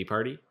of the pity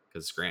party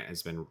because Grant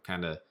has been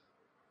kind of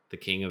the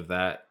king of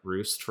that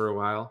roost for a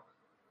while.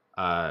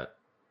 Uh,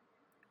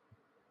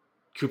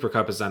 Cooper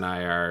Cup is on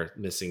IR,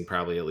 missing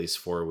probably at least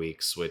 4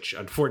 weeks, which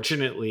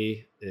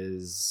unfortunately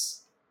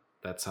is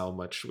that's how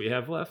much we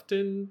have left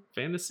in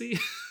fantasy.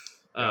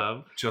 Yep,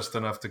 um, just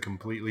enough to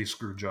completely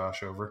screw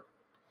Josh over.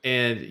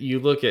 and you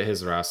look at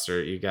his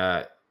roster, you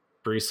got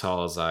Brees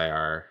Hall's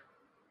IR,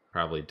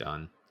 probably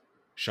done.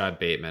 Shad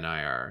Bateman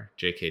IR,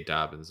 J.K.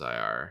 Dobbins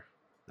IR,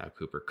 now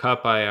Cooper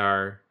Cup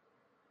IR.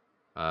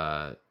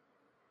 Uh,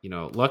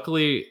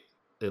 luckily,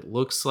 it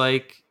looks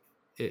like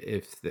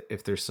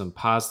if there's some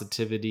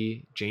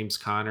positivity, James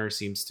Conner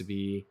seems to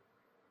be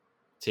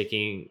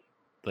taking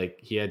like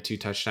he had 2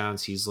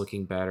 touchdowns. He's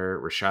looking better.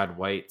 Rashad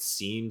White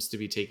seems to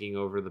be taking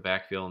over the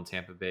backfield in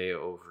Tampa Bay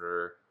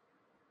over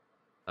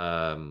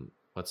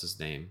what's his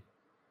name,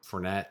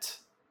 Fournette.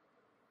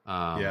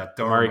 Yeah,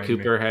 don't Amari remind me.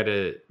 Cooper had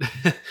a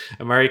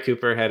Amari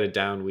Cooper had a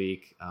down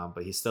week,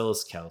 but he still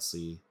is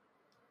Kelsey.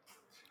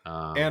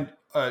 Um, And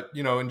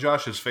in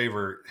Josh's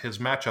favor, his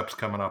matchups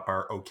coming up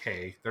are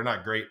okay. They're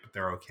not great, but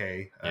they're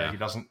okay. yeah, He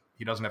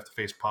doesn't have to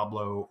face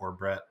Pablo or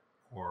Brett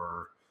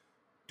or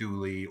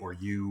Dooley or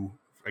you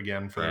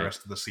again for the right,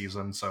 rest of the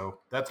season. So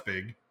that's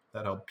big.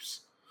 That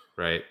helps.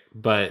 right.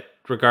 But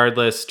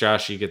regardless,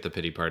 Josh, you get the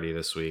pity party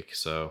this week.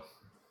 So,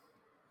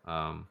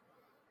 um,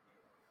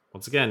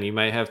 once again, you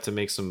might have to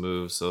make some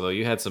moves. Although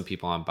you had some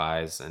people on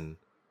buys, and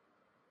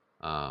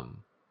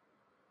um,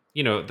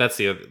 that's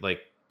the other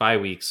like bye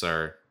weeks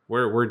are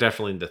we're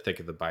definitely in the thick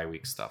of the bye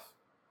week stuff.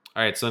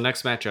 All right, so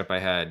next matchup I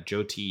had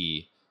Joe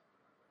T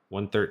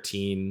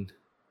 113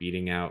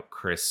 beating out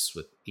Chris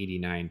with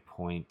 89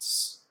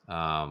 points.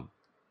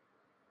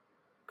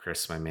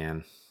 Chris, my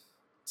man.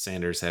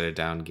 Sanders had a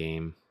down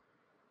game.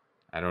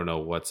 I don't know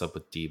what's up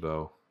with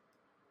Debo.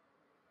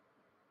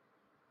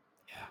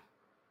 Yeah.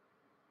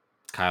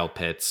 Kyle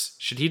Pitts.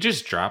 Should he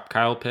just drop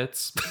Kyle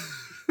Pitts?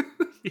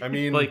 I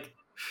mean, like,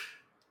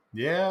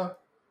 yeah,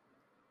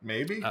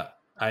 maybe.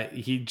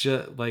 He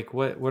just like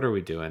what are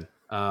we doing?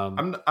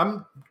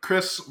 I'm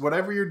Chris.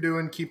 Whatever you're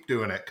doing, keep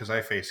doing it because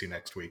I face you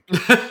next week.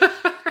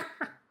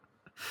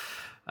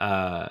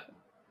 And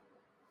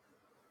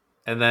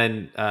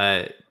then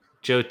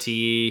Joe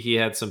T, he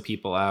had some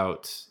people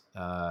out.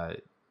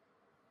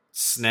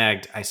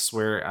 Snagged. I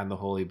swear on the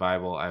Holy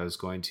Bible, I was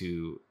going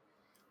to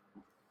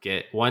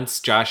get once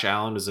Josh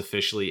Allen was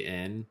officially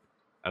in.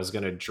 I was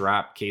going to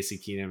drop Casey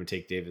Keenum and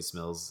take Davis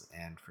Mills,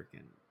 and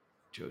freaking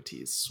Joe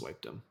T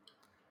swiped him.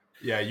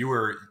 Yeah, you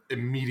were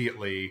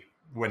immediately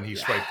when he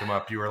swiped him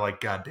up. You were like,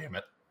 "God damn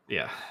it!"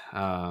 Yeah.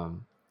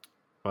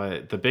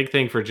 But the big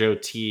thing for Joe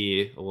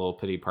T, a little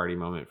pity party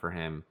moment for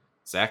him.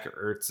 Zach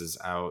Ertz is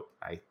out,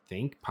 I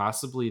think,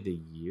 possibly the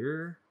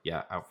year.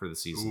 Yeah, out for the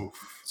season.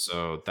 Oof.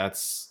 So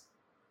that's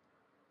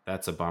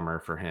a bummer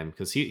for him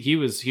because he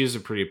was a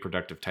pretty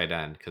productive tight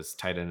end because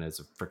tight end is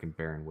a freaking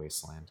barren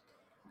wasteland.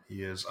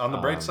 He is. On the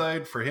bright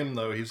side for him,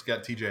 though, he's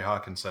got TJ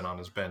Hawkinson on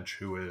his bench,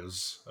 who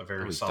is a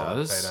very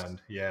solid tight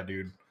end. Yeah,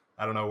 dude.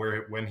 I don't know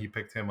when he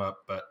picked him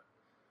up, but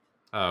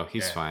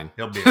he's fine.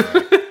 He'll be all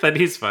right. Then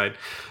he's fine.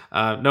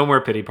 No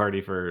more pity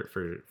party for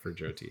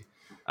Joe T.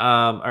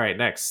 All right,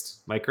 next,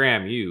 Mike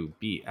Graham, you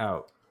beat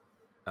out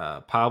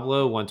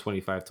Pablo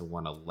 125 to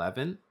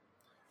 111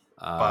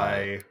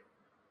 by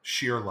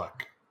sheer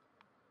luck.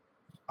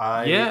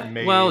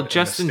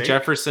 Justin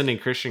Jefferson and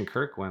Christian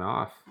Kirk went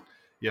off.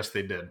 Yes,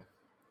 they did.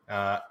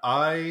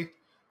 I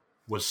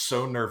was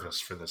so nervous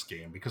for this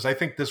game because I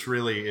think this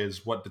really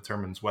is what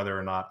determines whether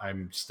or not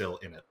I'm still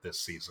in it this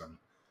season.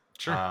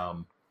 Sure.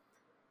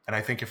 And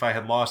I think if I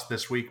had lost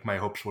this week, my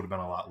hopes would have been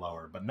a lot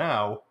lower. But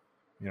now,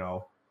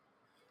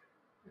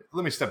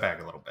 let me step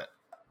back a little bit.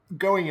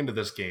 Going into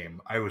this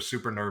game, I was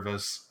super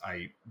nervous.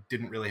 I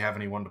didn't really have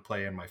anyone to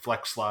play in my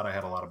flex slot. I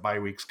had a lot of bye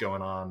weeks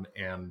going on,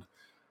 and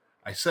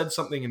I said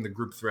something in the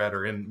group thread,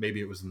 or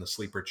maybe it was in the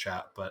sleeper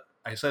chat, but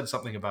I said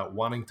something about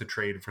wanting to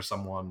trade for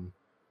someone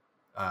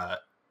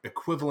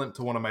equivalent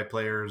to one of my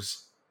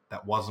players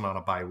that wasn't on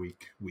a bye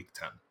week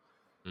 10.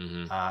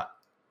 Mm-hmm.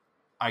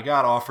 I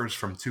got offers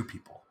from two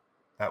people.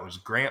 That was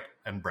Grant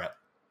and Brett.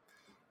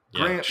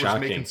 Grant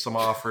was making some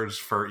offers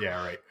for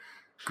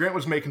Grant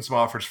was making some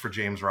offers for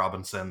James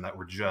Robinson that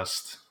were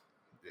just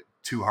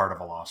too hard of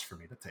a loss for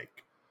me to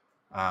take.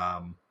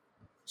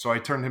 So I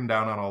turned him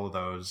down on all of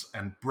those,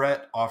 and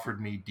Brett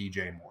offered me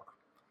DJ Moore.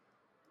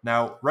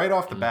 Now, right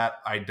off the bat,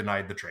 I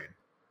denied the trade.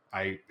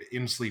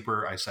 In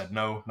Sleeper, I said,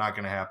 no, not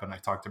going to happen. I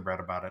talked to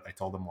Brett about it. I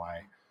told him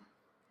why.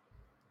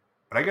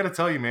 But I got to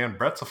tell you, man,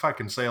 Brett's a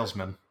fucking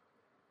salesman.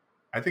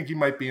 I think he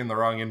might be in the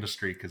wrong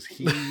industry because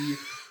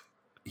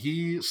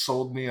he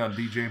sold me on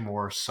DJ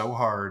Moore so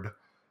hard.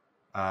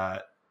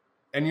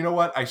 And you know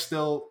what?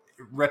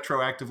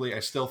 Retroactively, I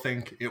still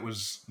think it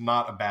was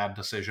not a bad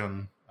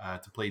decision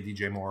to play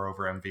DJ Moore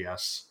over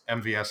MVS.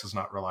 MVS is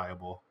not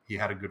reliable. He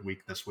had a good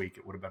week this week.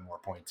 It would have been more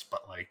points.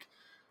 But,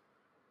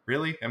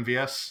 really?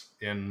 MVS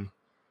in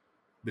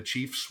the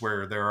Chiefs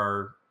where there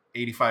are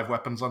 85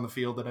 weapons on the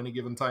field at any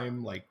given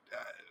time?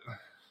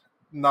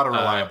 Not a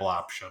reliable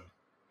option.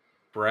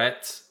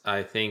 Brett,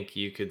 I think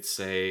you could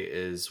say,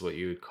 is what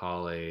you would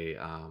call he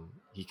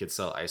could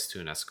sell ice to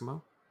an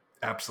Eskimo.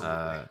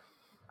 Absolutely.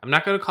 I'm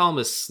not going to call him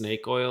a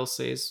snake oil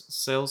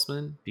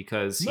salesman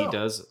because he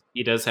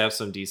does have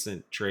some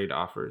decent trade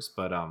offers.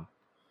 But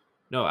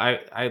no,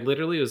 I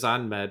literally was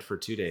on med for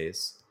 2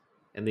 days,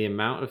 and the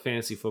amount of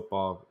fantasy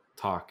football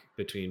talk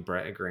between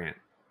Brett and Grant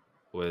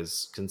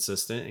was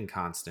consistent and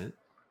constant,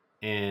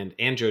 and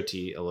Joe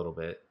T a little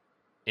bit,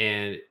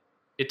 and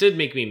it did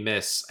make me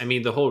miss. I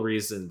mean, the whole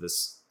reason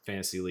this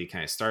fantasy league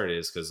kind of started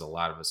is because a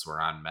lot of us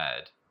were on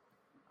med,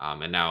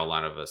 and now a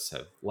lot of us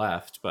have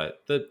left.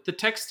 But the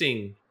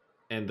texting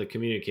and the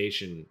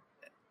communication,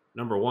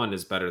 number one,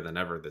 is better than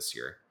ever this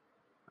year.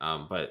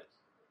 But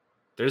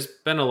there's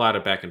been a lot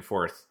of back and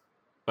forth.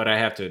 But I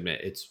have to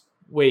admit, it's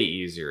way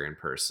easier in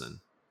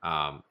person.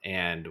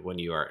 And when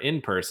you are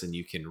in person,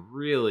 you can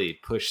really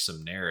push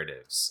some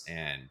narratives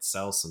and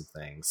sell some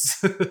things.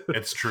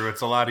 It's true.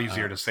 It's a lot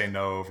easier to say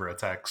no over a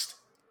text.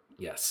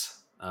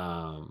 Yes.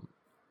 But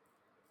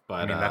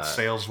that's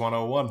sales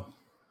 101.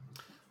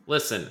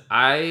 Listen,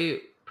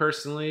 I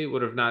personally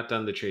would have not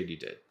done the trade you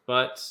did,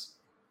 but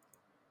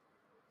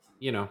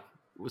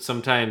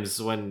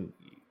sometimes when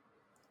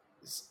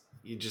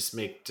you just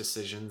make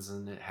decisions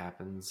and it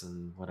happens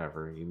and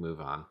whatever, you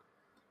move on.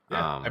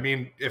 Yeah, I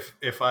mean,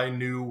 if I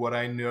knew what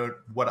I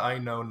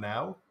know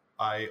now,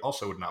 I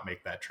also would not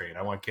make that trade.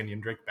 I want Kenyon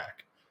Drake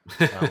back.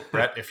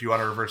 Brett, if you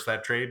want to reverse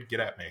that trade,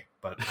 get at me,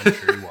 but I'm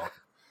sure you won't.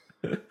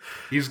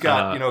 He's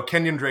got,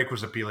 Kenyon Drake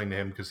was appealing to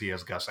him because he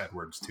has Gus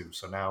Edwards too.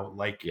 So now,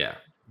 like Yeah,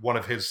 one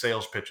of his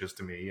sales pitches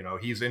to me,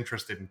 he's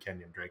interested in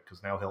Kenyon Drake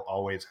because now he'll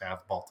always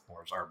have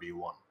Baltimore's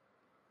RB1.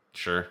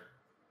 sure.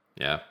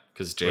 Yeah,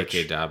 because J.K.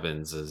 Which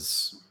Dobbins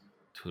is,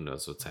 who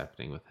knows what's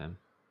happening with him.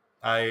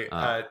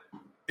 Uh,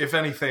 if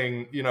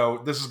anything,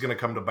 this is going to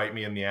come to bite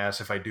me in the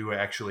ass if I do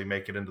actually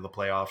make it into the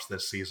playoffs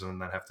this season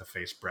and then have to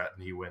face Brett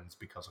and he wins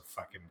because of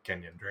fucking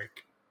Kenyon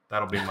Drake.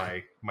 That'll be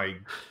my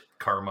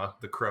karma,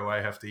 the crow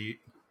I have to eat.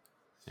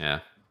 yeah.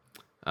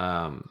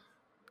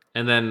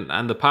 And then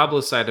on the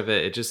Pablo side of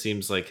it, it just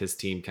seems like his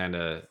team kind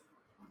of,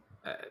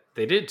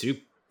 they didn't do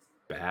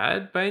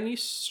bad by any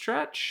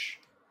stretch.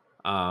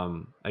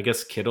 I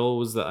guess Kittle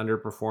was the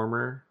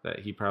underperformer that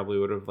he probably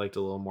would have liked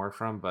a little more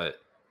from,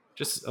 but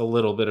just a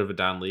little bit of a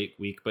down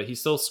week. But he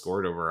still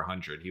scored over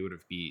 100. He would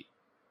have beat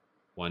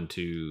 1,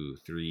 2,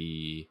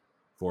 3,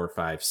 4,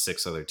 5,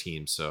 6 other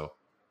teams. So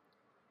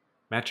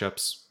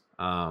matchups.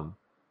 All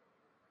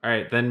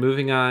right, then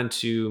moving on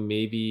to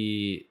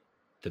maybe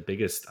the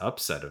biggest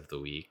upset of the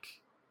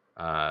week.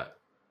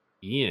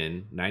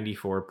 Ian,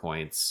 94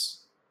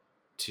 points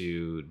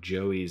to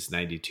Joey's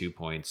 92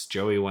 points.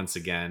 Joey once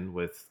again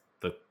with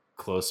the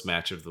close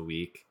match of the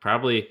week.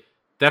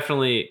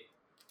 Definitely,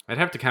 I'd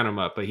have to count him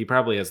up, but he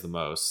probably has the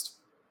most.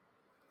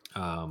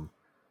 I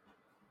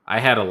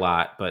had a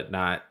lot, but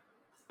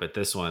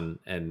this one,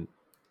 and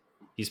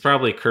he's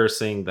probably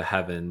cursing the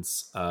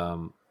heavens.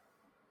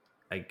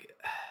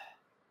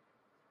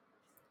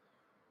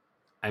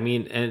 I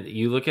mean, and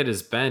you look at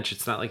his bench,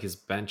 it's not like his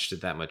bench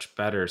did that much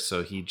better.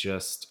 So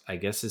I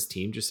guess his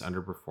team just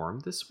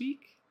underperformed this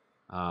week.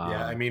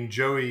 Yeah, I mean,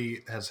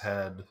 Joey has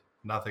had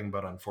nothing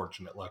but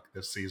unfortunate luck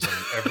this season.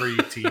 Every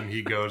team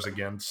he goes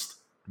against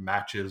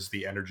matches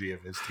the energy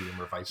of his team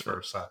or vice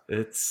versa.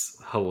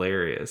 It's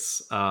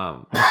hilarious.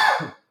 I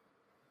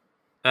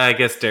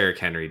guess Derrick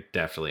Henry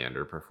definitely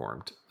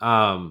underperformed.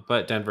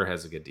 But Denver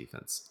has a good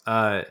defense.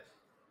 But,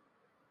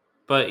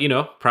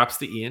 props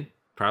to Ian.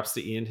 Props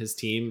to Ian, his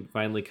team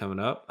finally coming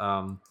up.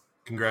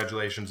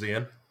 Congratulations,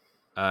 Ian.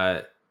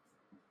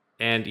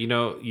 And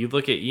you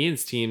look at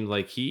Ian's team,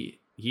 like he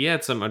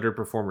had some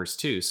underperformers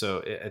too.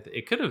 So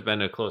it could have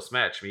been a close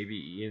match. Maybe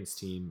Ian's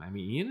team. I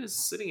mean, Ian is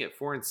sitting at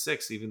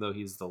 4-6, even though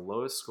he's the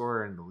lowest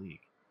scorer in the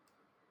league.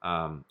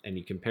 And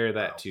you compare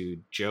that to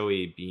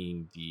Joey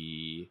being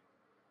the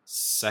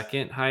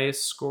second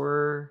highest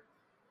scorer.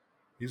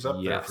 He's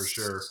up there for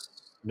sure.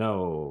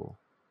 No.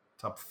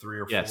 Top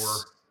 3 or 4.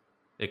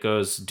 It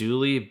goes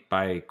Dooley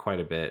by quite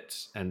a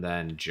bit, and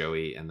then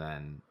Joey, and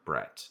then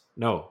Brett.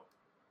 No.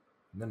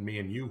 And then me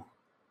and you.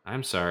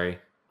 I'm sorry.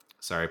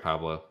 Sorry,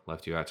 Pablo.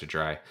 Left you out to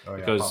dry. Oh,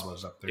 yeah,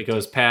 Pablo's up there. It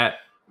goes Pat,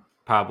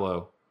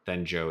 Pablo,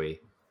 then Joey,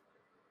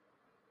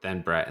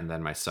 then Brett, and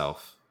then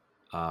myself.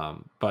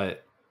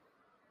 But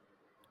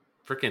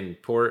freaking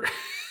poor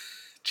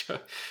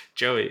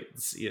Joey,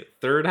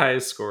 third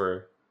highest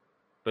scorer,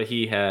 but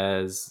he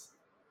has.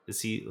 Let's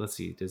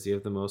see. Does he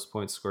have the most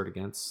points scored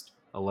against?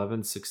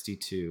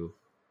 1162.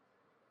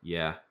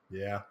 Yeah.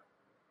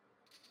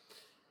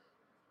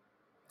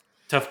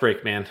 Tough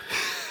break, man.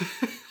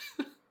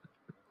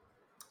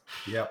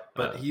 Yep,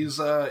 but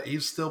he's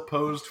still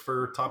posed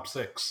for top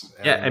 6.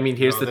 And, yeah, I mean,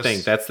 here's the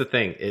thing. That's the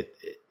thing.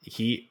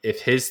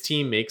 If his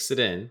team makes it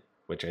in,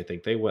 which I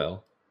think they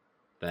will,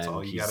 then that's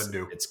all you got to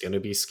do. It's going to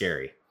be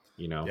scary,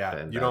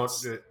 Yeah, you don't.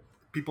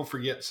 People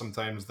forget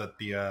sometimes that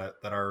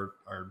that our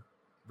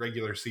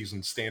regular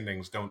season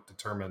standings don't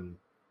determine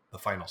the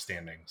final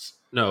standings.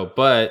 No,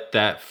 but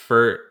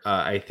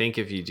I think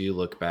if you do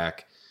look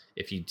back,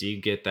 if you do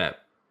get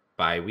that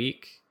bye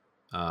week,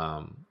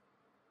 I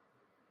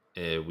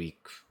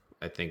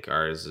think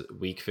ours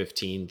week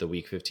 15, the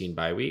week 15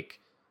 bye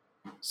week,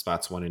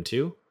 spots 1 and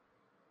 2.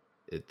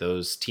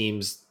 Those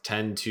teams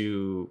tend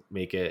to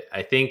make it.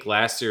 I think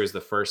last year was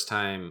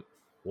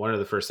one of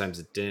the first times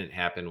it didn't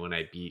happen when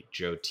I beat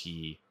Joe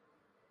T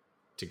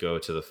to go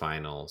to the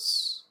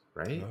finals,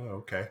 right? Oh,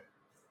 okay.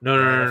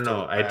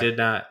 No. I did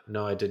not.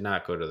 No, I did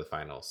not go to the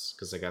finals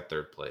because I got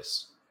 3rd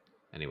place.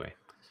 Anyway.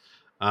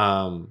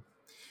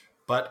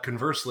 But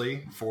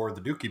conversely, for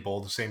the Dookie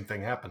Bowl, the same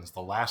thing happens.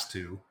 The last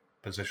 2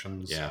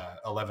 positions,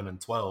 11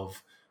 and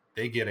 12,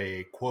 they get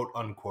a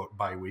quote-unquote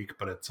bye week,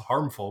 but it's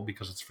harmful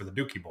because it's for the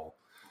Dookie Bowl.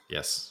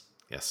 Yes.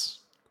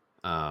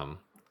 Oh,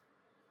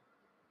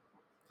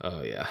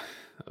 yeah.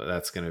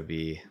 That's going to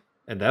be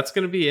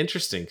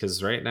interesting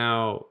because right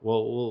now,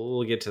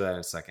 we'll get to that in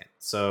a second.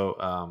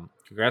 So,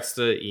 congrats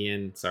to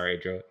Ian. Sorry,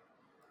 Joe.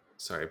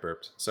 Sorry,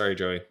 burped. Sorry,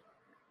 Joey.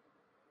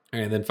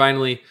 And then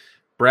finally,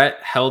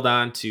 Brett held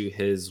on to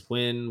his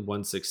win,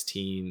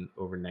 116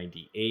 over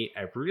 98.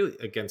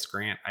 Against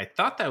Grant, I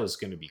thought that was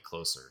going to be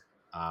closer.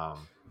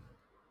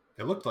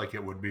 It looked like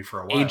it would be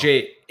for a while.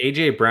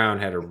 AJ Brown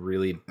had a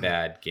really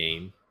bad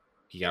game.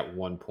 He got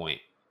 1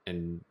 point,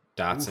 and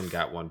Dotson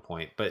got 1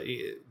 point. But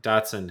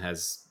Dotson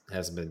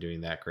hasn't been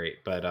doing that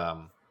great. But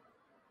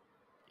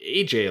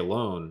AJ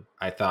alone,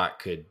 I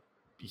thought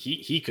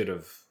he could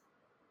have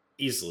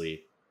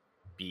easily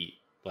beat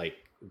like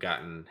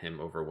gotten him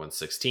over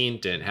 116.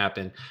 Didn't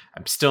happen.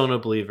 I'm still no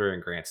believer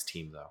in Grant's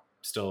team, though.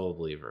 Still a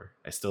believer.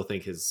 I still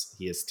think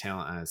he has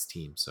talent on his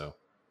team. So,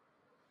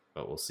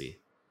 but we'll see.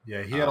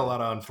 Yeah, he had a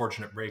lot of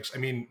unfortunate breaks. I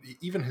mean,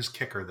 even his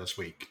kicker this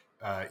week,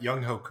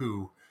 Young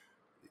Hoku,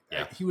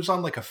 Yeah. he was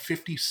on like a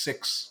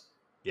 56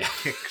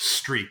 kick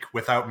streak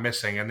without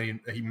missing,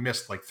 and he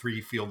missed like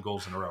 3 field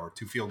goals in a row or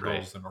 2 field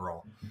goals in a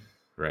row.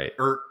 Right.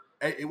 Or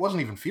it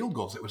wasn't even field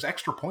goals; it was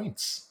extra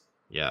points.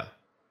 Yeah.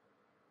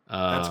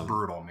 That's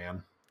brutal,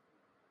 man.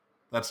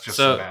 That's just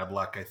some bad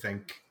luck, I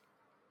think.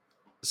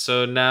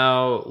 So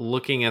now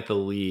looking at the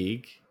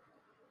league,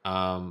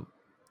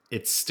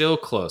 it's still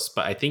close,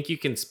 but I think you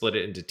can split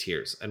it into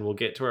tiers, and we'll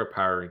get to our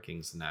power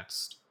rankings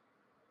next.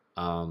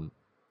 But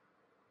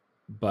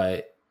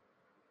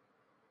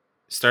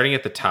starting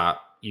at the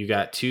top, you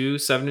got 2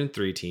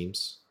 7-3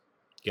 teams.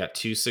 You got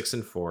 2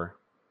 6-4.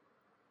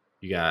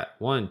 You got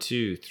 1,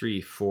 2,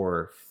 3,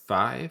 4,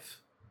 5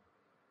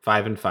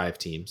 5-5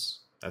 teams.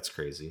 That's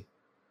crazy.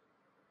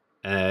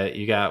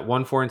 You got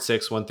 1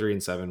 4-6, 1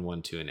 3-7,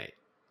 1 2-8.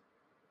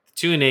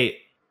 2-8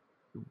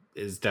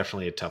 is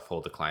definitely a tough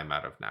hole to climb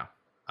out of now.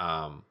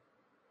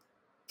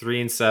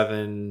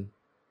 3-7,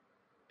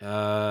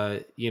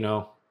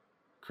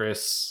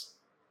 Chris,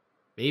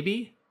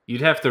 maybe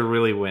you'd have to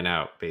really win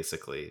out.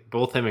 Basically,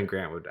 both him and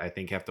Grant would, I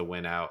think, have to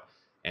win out,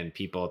 and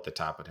people at the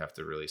top would have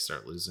to really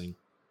start losing.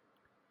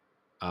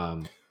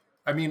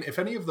 I mean, if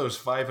any of those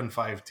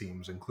 5-5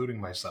 teams, including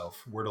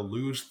myself, were to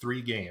lose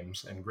 3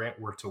 games and Grant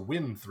were to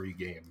win 3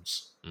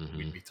 games,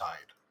 we'd be tied.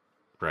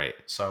 Right.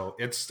 So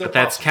it's still. But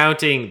that's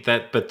counting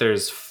that. But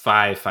there's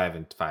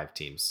 5-5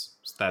 teams.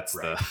 So that's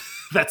right.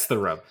 that's the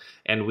rub.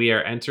 And we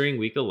are entering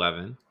week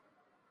 11.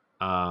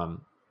 Playoffs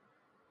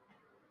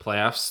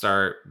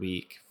start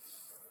week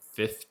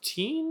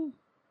 15,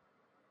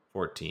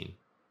 14.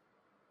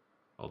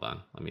 Hold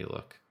on, let me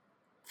look.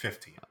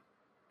 15.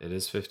 It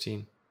is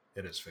 15.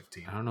 It is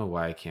 15. I don't know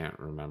why I can't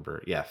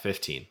remember. Yeah,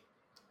 15.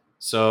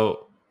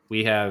 So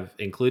we have,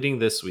 including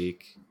this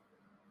week,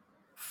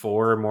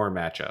 4 more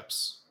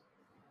matchups.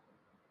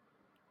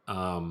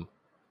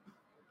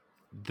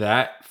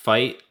 That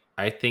fight,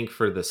 I think,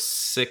 for the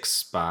 6th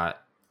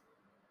spot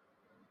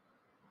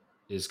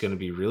is going to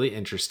be really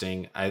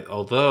interesting.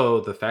 Although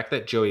the fact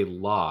that Joey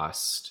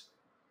lost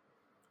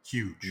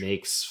huge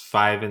makes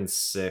 5 and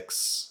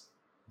 6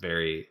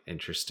 very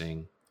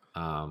interesting.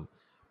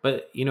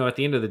 But at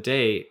the end of the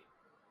day,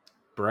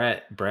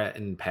 Brett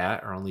and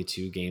Pat are only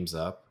 2 games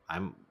up.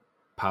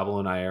 Pablo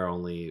and I are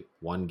only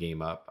 1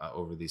 game up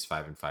over these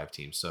 5-5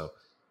 teams. So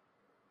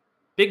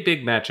big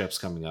matchups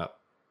coming up.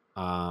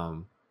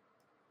 A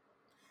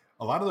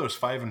lot of those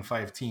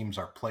 5-5 teams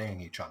are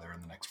playing each other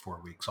in the next 4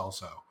 weeks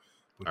also,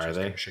 which is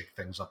going to shake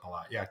things up a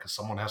lot. Yeah, because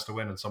someone has to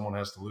win and someone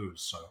has to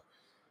lose. So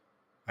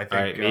I think,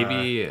 all right,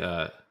 maybe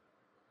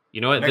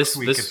next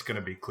week it's going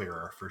to be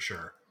clearer for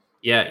sure.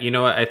 Yeah, you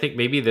know what? I think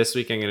maybe this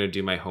week I'm going to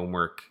do my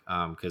homework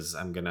because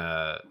I'm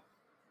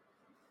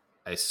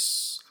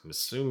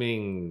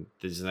assuming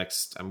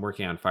I'm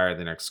working on Fire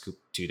the next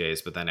 2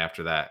 days, but then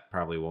after that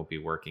probably won't be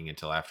working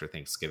until after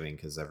Thanksgiving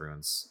because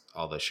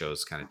all the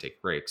shows kind of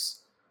take breaks.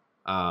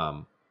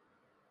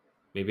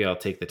 Maybe I'll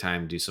take the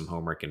time, do some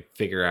homework, and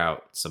figure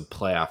out some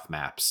playoff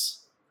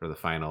maps for the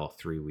final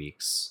 3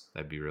 weeks.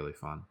 That'd be really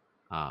fun.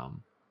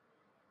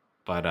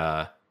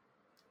 But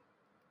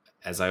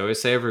as I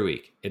always say every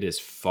week, it is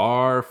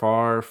far,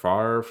 far,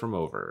 far from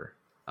over.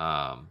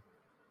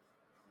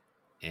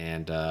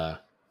 And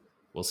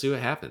we'll see what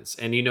happens.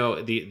 And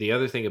the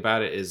other thing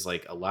about it is,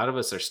 like, a lot of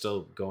us are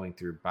still going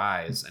through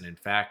buys, and in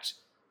fact,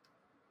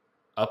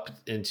 up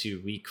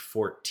into week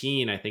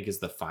 14, I think, is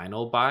the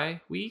final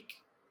bye week.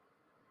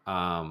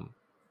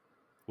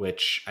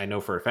 Which I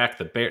know for a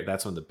fact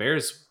that's when the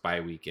Bears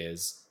bye week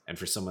is. And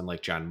for someone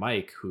like John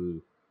Mike,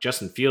 who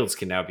Justin Fields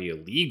can now be a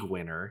league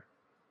winner,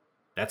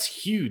 that's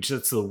huge.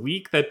 That's the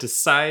week that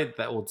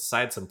will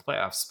decide some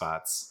playoff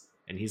spots,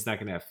 and he's not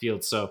going to have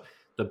Fields. So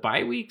the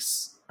bye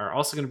weeks are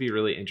also going to be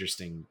really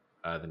interesting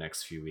the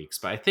next few weeks.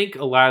 But I think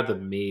a lot of the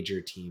major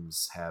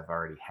teams have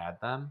already had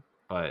them.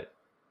 But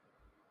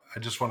I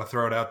just want to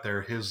throw it out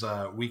there. His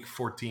week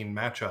 14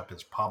 matchup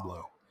is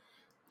Pablo.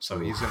 So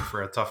he's in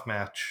for a tough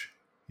match.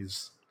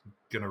 He's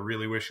going to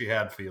really wish he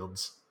had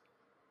Fields.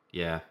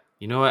 Yeah.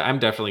 You know what? I'm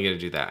definitely going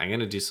to do that. I'm going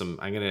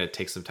to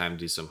take some time to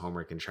do some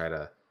homework and try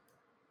to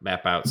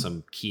map out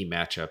some key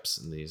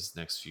matchups in these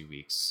next few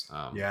weeks.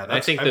 I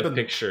think the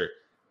picture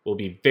will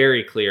be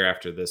very clear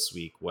after this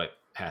week what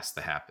has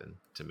to happen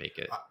to make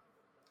it.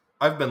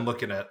 I've been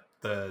looking at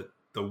the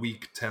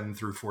week 10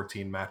 through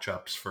 14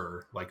 matchups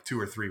for like 2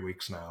 or 3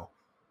 weeks now.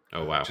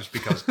 Oh, wow. Just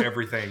because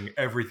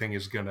everything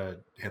is going to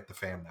hit the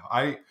fan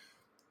now.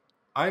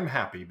 I'm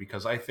happy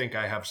because I think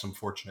I have some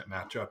fortunate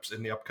matchups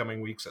in the upcoming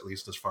weeks, at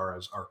least as far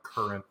as our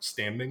current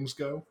standings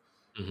go.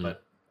 Mm-hmm.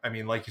 But I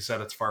mean, like you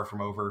said, it's far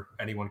from over.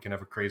 Anyone can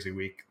have a crazy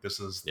week. This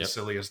is the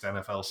silliest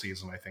NFL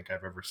season I think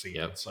I've ever seen.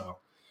 Yep. So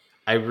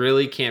I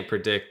really can't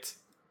predict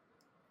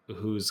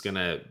who's going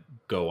to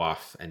go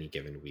off any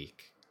given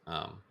week.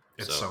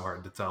 It's so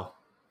hard to tell.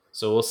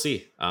 So we'll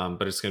see.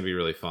 But it's going to be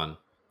really fun.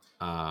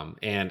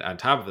 And on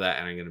top of that,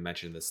 and I'm going to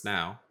mention this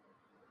now,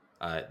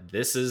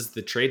 this is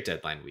the trade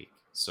deadline week.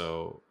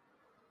 So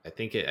I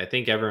think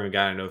everyone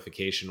got a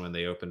notification when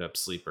they opened up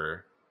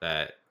Sleeper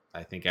that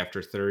I think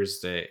after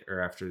Thursday or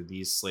after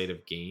these slate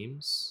of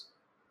games,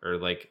 or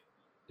like,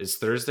 is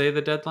Thursday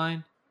the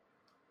deadline?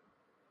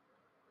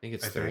 I think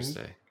it's I think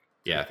Thursday. I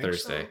Yeah, think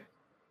so.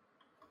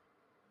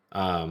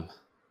 Thursday.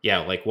 Yeah,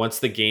 like once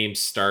the games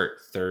start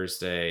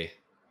Thursday,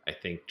 I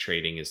think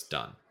trading is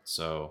done.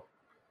 So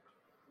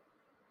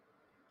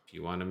if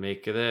you want to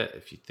make it,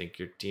 if you think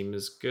your team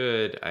is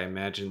good,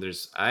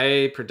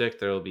 I predict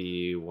there will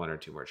be one or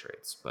two more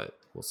trades, but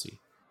we'll see.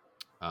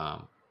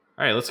 All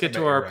right, let's I get to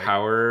bet you're our right.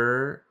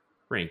 power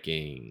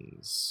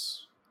rankings.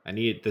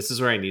 This is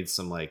where I need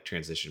some like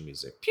transition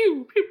music.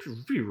 Pew, pew, pew,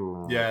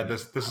 pew. Yeah,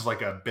 this is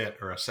like a bit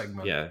or a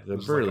segment. Yeah, the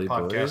This is like a Burley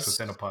podcast Boys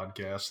within a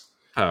podcast.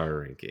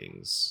 power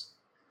rankings.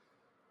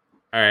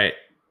 All right,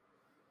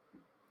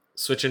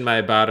 switching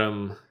my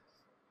bottom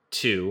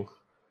two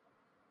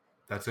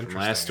That's from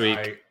interesting. last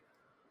week.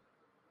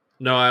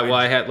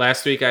 I had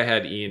last week. I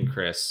had Ian,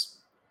 Chris.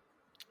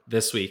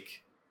 This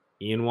week,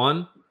 Ian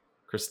won.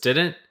 Chris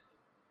didn't.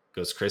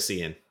 Goes Chris,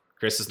 Ian.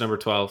 Chris is number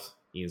 12.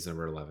 Ian's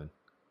number 11.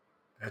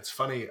 It's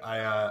funny.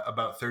 I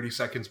about 30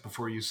 seconds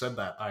before you said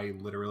that, I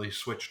literally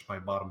switched my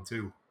bottom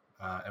two,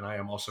 and I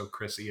am also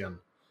Chris Ian.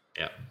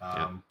 Yeah.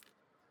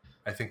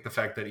 I think the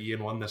fact that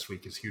Ian won this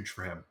week is huge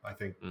for him. I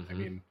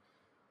mean,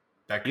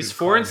 that could He's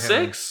 4 and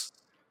climb him. 6.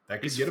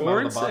 That could He's get him out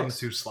of the 4 and bottom 6.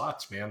 two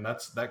slots, man.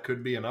 That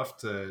could be enough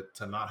to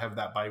not have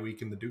that bye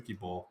week in the Dookie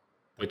Bowl.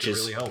 That Which could is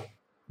really help.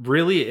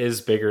 Really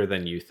is bigger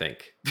than you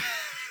think.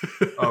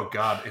 Oh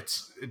God,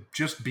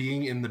 just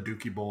being in the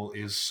Dookie Bowl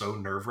is so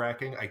nerve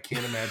wracking. I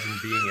can't imagine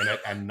being in it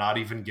and not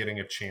even getting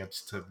a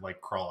chance to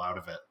like crawl out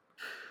of it.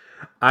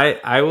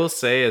 I will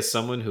say, as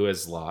someone who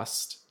has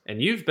lost, and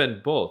you've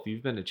been both,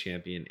 you've been a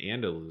champion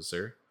and a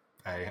loser.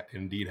 I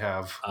indeed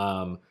have.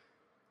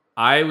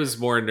 I was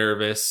more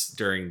nervous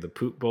during the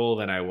Poop Bowl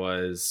than I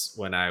was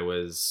when I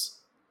was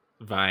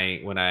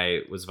vying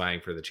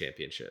for the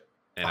championship,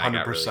 and 100%. I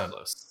got really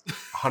close.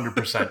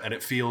 100%, and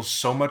it feels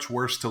so much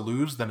worse to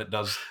lose than it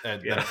does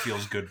than it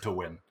feels good to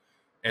win.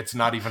 It's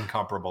not even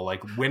comparable.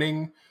 Like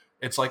winning,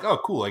 it's like, oh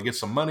cool, I get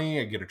some money,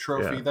 I get a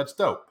trophy, that's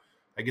dope.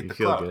 I get the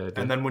clout. Good.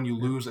 And then when you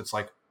lose, it's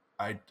like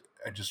I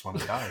just want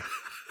to die.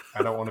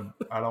 I don't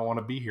want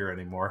to be here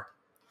anymore.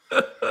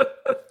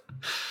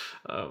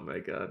 Oh my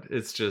God.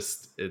 It's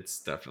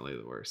definitely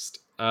the worst.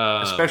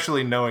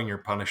 Especially knowing your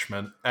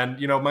punishment. And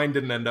mine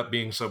didn't end up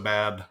being so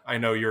bad. I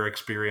know your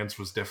experience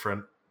was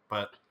different,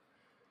 but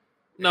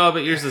no,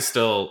 but yours is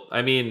still,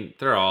 I mean,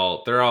 they're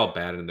all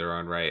bad in their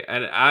own right.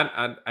 And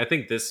I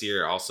think this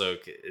year also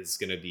is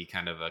going to be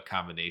kind of a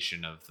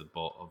combination of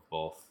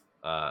both.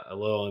 A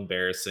little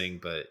embarrassing,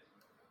 but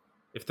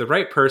if the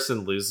right person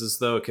loses,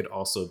 though, it could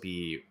also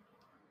be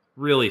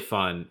really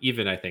fun,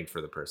 even I think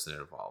for the person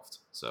involved.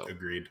 So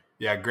agreed.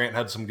 Yeah, Grant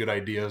had some good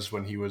ideas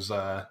when he was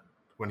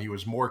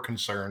more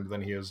concerned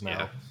than he is now.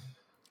 Yeah.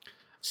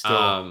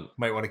 Still,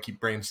 might want to keep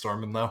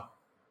brainstorming though.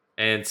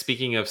 And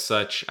speaking of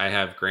such, I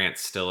have Grant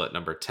still at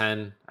number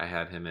 10. I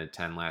had him at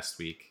 10 last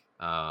week.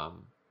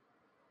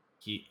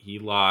 He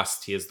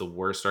lost. He has the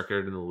worst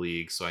record in the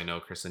league, so I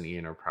know Chris and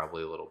Ian are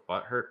probably a little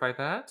butthurt by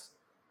that.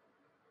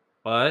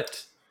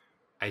 But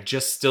I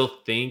just still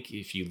think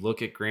if you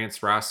look at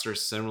Grant's roster,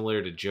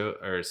 similar to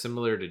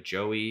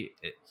Joey,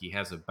 he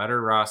has a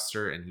better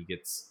roster and he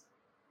gets,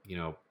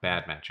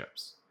 bad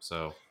matchups.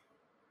 So,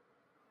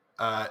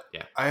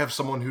 yeah, I have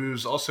someone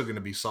who's also going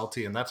to be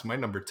salty, and that's my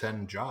number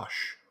 10,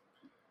 Josh.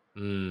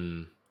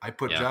 I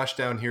put Josh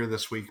down here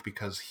this week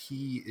because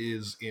he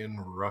is in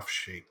rough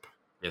shape.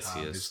 Yes,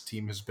 he is. His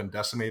team has been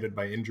decimated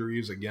by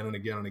injuries again and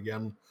again and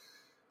again.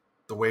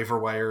 The waiver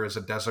wire is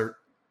a desert.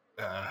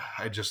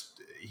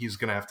 He's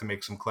going to have to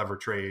make some clever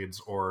trades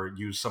or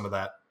use some of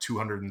that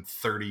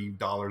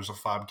 $230 of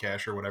fob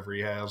cash or whatever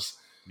he has.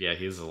 Yeah,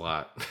 he's a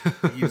lot.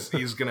 he's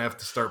going to have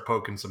to start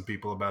poking some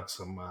people about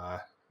some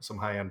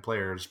high-end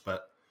players,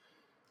 but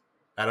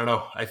I don't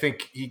know. I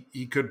think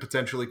he could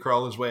potentially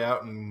crawl his way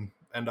out and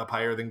end up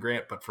higher than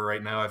Grant, but for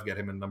right now, I've got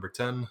him in number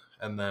 10,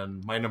 and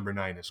then my number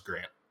 9 is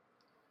Grant.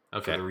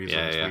 Okay. For the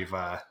reasons we've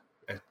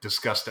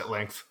discussed at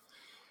length.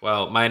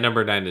 Well, my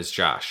number 9 is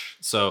Josh.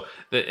 So,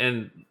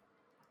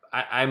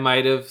 I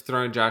might have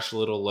thrown Josh a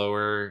little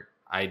lower.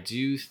 I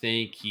do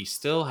think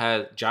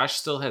Josh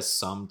still has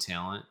some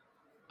talent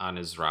on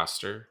his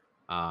roster.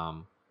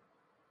 To,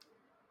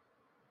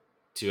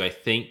 I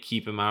think,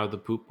 keep him out of the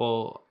Poop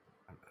Bowl.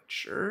 I'm not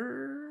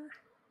sure.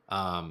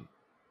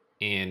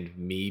 And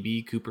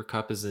maybe Cooper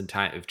Kupp is in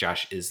time. If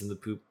Josh is in the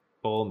Poop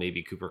Bowl,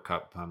 maybe Cooper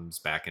Kupp comes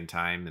back in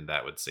time, and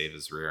that would save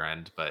his rear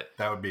end. But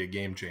that would be a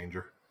game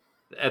changer.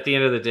 At the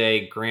end of the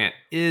day, Grant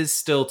is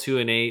still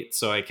 2-8,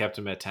 so I kept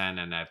him at 10,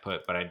 and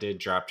but I did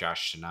drop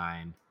Josh to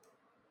 9.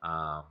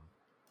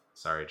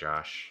 Sorry,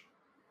 Josh.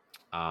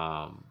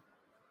 My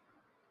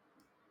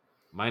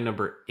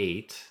number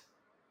 8,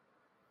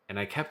 and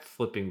I kept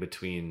flipping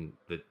between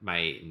my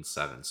 8 and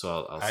 7,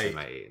 so I'll say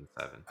my 8 and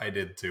 7. I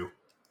did too.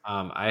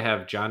 I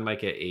have John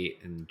Mike at 8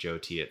 and Joe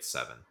T at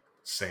 7.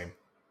 Same.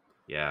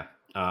 Yeah.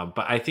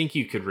 But I think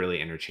you could really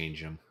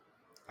interchange them.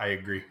 I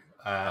agree.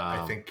 I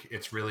Um, think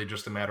it's really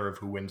just a matter of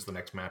who wins the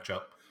next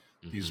matchup.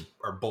 mhm, These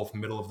are both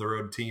middle of the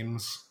road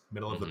teams,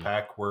 middle of the mhm.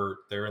 pack, where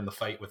they're in the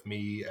fight with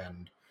me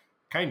and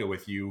kind of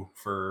with you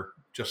for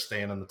just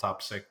staying in the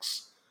top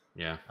 6.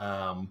 Yeah,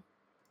 Um,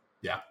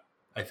 yeah,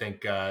 I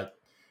think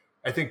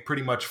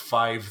pretty much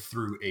 5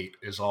 through 8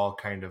 is all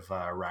kind of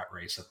rat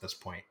race at this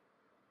point.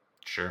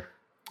 sure.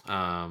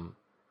 Um,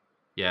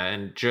 yeah,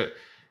 and Joe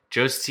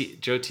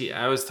T.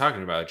 I was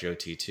talking about Joe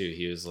T too.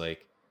 He was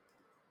like,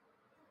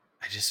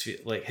 I just feel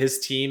like his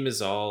team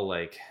is all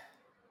like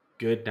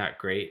good, not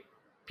great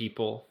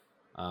people.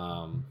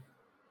 Um,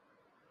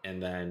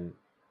 and then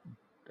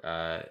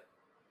uh,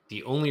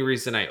 the only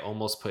reason I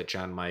almost put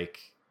John Mike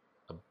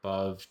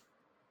above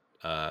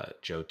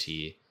Joe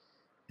T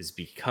is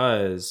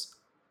because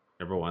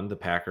number one, the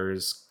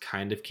Packers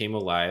kind of came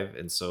alive,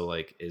 and so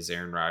like, is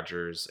Aaron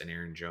Rodgers and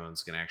Aaron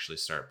Jones going to actually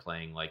start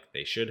playing like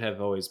they should have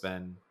always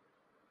been,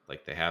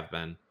 like they have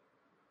been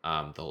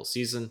the whole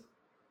season?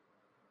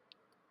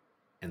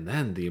 And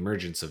then the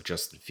emergence of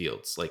Justin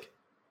Fields. Like,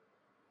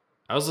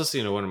 I was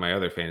listening to one of my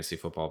other fantasy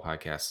football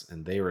podcasts,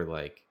 and they were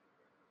like,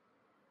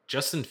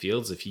 Justin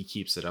Fields, if he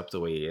keeps it up the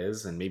way he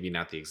is, and maybe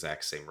not the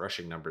exact same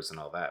rushing numbers and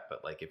all that,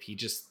 but like if he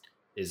just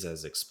is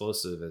as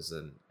explosive as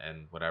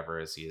and whatever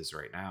as he is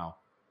right now,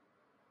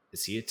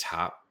 is he a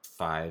top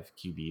 5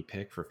 QB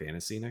pick for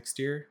fantasy next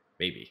year?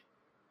 Maybe.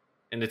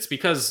 And it's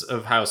because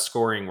of how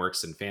scoring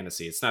works in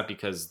fantasy. It's not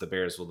because the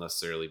Bears will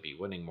necessarily be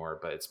winning more,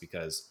 but it's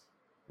because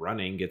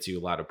running gets you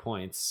a lot of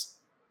points.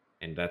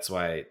 And that's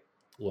why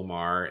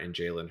Lamar and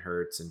Jalen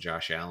Hurts and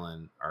Josh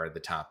Allen are the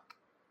top,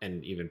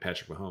 and even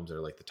Patrick Mahomes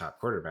are like the top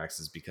quarterbacks,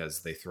 is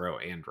because they throw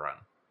and run.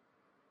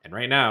 And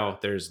right now,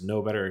 there's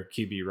no better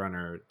QB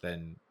runner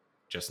than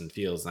Justin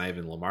Fields. Not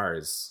even Lamar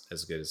is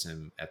as good as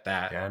him at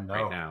that Yeah, right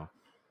no, now.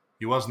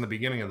 he was in the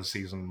beginning of the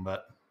season,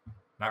 but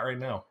not right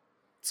now.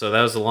 So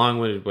that was a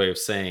long-winded way of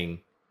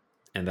saying,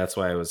 and that's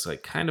why I was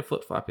like kind of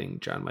flip-flopping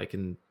John Mike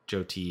and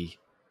Joe T.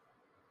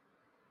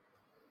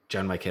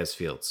 John Mike has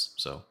Fields,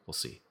 so we'll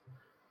see.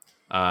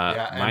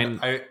 Yeah, and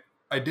Mine,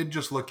 I did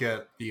just look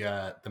at the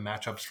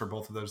matchups for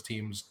both of those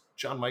teams.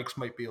 John Mike's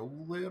might be a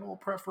little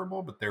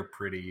preferable, but they're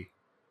pretty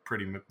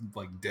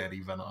like dead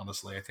even.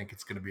 Honestly, I think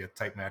it's going to be a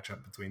tight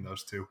matchup between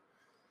those two.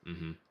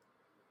 mhm.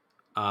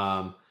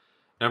 um,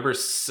 number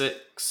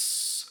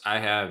 6, I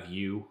have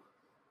you.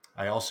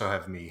 I also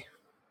have me.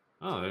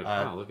 Uh,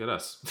 Wow, look at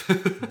us.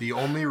 the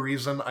only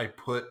reason I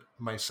put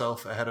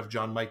myself ahead of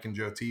John Mike and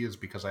Joe T is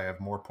because I have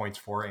more points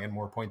for and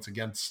more points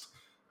against.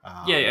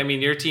 Yeah, I Um,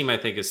 mean your team I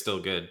think is still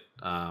good.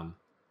 I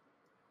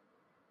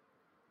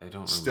don't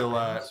remember. Still,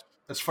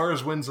 as far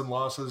as wins and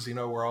losses,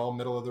 we're all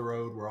middle of the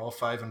road. We're all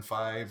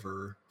 5-5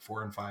 or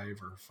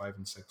 4-5 or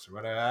 5-6 or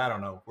whatever. I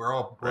don't know. We're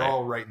Right.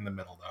 all right in the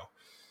middle though.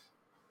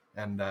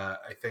 And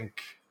I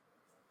think,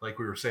 like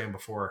we were saying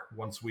before,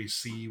 once we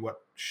see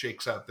what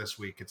shakes out this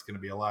week, it's going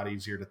to be a lot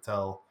easier to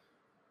tell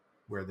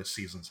where this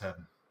season's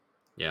heading.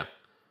 Yeah.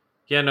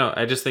 Yeah, no,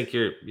 I just think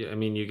I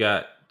mean, you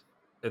got,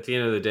 at the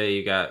end of the day,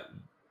 you got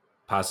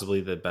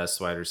possibly the best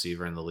wide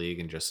receiver in the league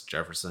in Justin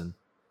Jefferson.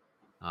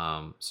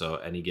 So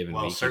any given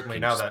Well, week he certainly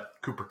can now just,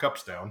 that Cooper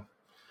Cup's down.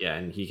 yeah,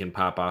 and he can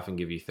pop off and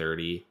give you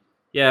 30.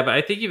 Yeah, but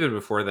I think even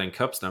before then,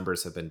 Cup's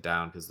numbers have been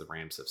down because the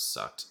Rams have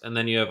sucked. And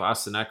then you have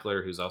Austin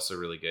Eckler, who's also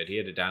really good. He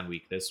had a down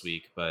week this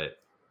week, but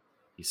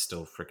he's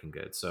still freaking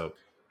good. So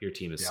your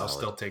team is Yeah,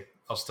 solid.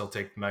 I'll still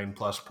take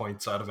 9+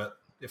 points out of it.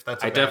 If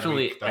that's a I bad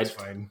definitely, week, that's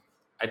fine.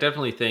 I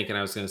definitely think, and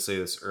I was going to say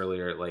this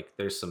earlier, like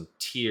there's some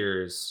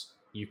tiers.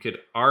 You could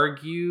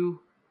argue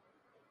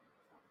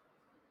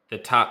the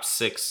top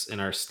 6 in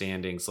our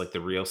standings, like the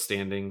real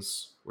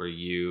standings, where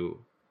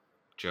you,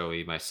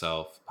 Joey,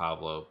 myself,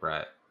 Pablo,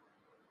 Brett,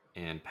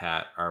 and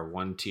Pat are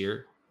one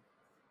tier.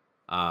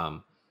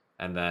 Um,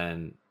 and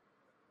then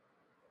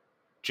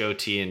Joe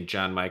T and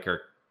John Mike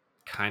are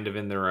kind of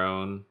in their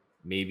own.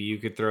 Maybe you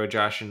could throw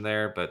Josh in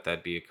there, but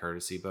that'd be a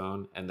courtesy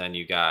bone. And then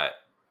you got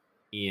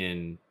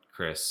Ian,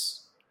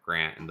 Chris,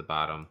 Grant in the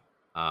bottom.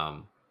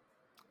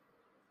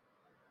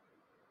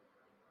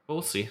 But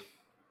we'll see.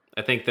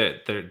 I think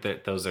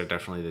that those are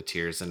definitely the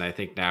tiers, and I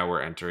think now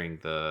we're entering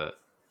the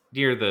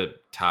near the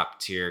top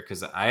tier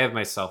because I have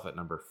myself at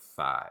number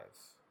 5.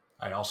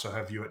 I also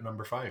have you at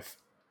number 5.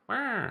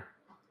 Wah.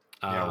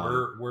 Yeah,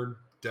 Um, we're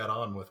dead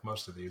on with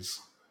most of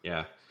these.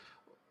 yeah.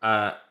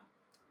 Uh,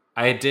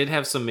 I did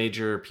have some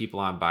major people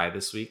on bye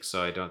this week,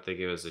 so I don't think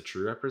it was a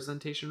true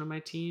representation of my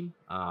team.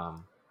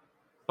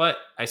 But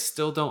I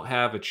still don't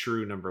have a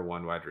true number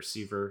 1 wide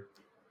receiver.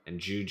 And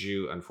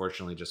Juju,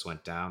 unfortunately, just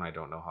went down. I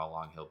don't know how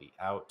long he'll be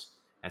out.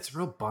 And it's a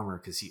real bummer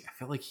because I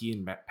feel like he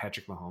and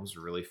Patrick Mahomes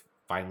were really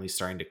finally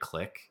starting to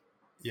click.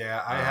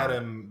 Yeah, I had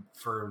him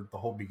for the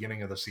whole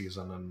beginning of the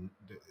season, and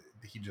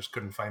he just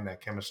couldn't find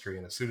that chemistry.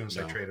 And as soon as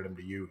I No. traded him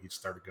to you, he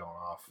started going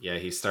off. Yeah,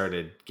 he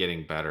started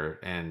getting better.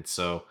 And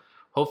so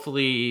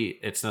hopefully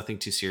it's nothing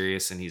too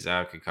serious and he's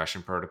out of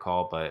concussion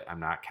protocol, but I'm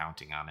not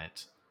counting on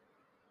it.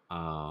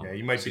 Yeah,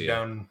 he might So be yeah,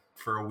 down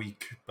for a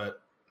week,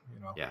 but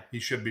yeah, he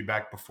should be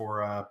back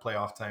before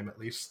playoff time at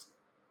least.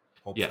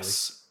 Hopefully.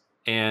 yes.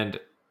 And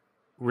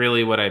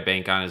really, what I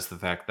bank on is the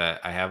fact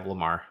that I have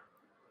Lamar,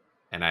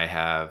 and I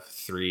have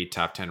 3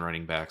 top 10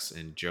 running backs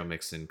in Joe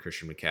Mixon,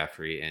 Christian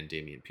McCaffrey, and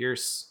Damian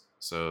Pierce.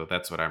 So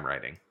that's what I'm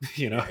writing.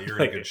 Yeah, you're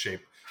in Like good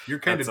shape. You're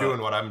kind that's of a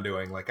doing what I'm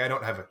doing. Like I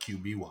don't have a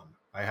QB one.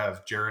 I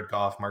have Jared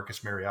Goff,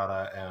 Marcus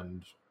Mariota,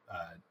 and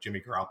Jimmy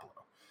Garoppolo.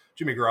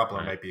 Jimmy all Garoppolo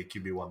right. might be a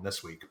QB one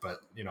this week, but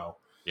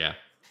Yeah.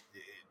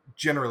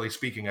 generally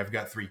speaking, I've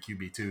got 3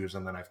 QB2s,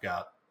 and then I've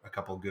got a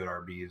couple good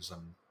RBs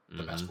and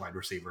the best Mm-hmm. wide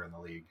receiver in the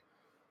league.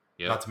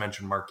 Yep. Not to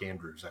mention Mark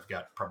Andrews. I've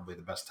got probably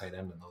the best tight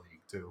end in the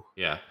league too.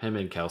 Yeah. Him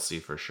and Kelsey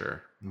for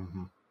sure.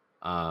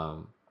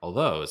 Mm-hmm.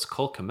 Although it's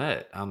Cole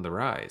Kmet on the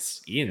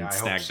rise. Yeah, Ian I hope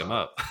snagged him so.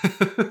 up.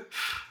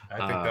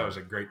 I think that was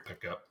a great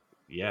pickup.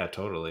 Yeah,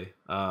 totally.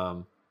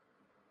 All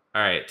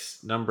right.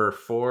 Number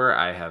 4,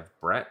 I have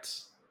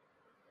Brett.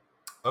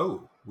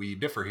 Oh, we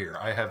differ here.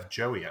 I have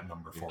Joey at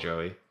number 4.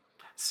 Joey.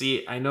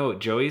 See, I know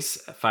Joey's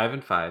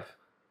 5-5.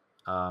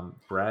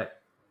 Brett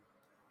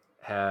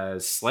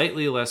has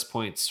slightly less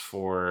points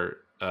for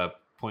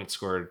points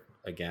scored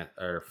again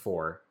or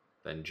for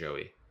than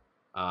Joey.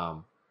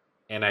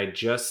 And I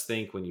just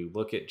think when you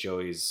look at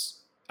Joey's,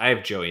 I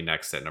have Joey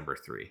next at number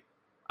 3.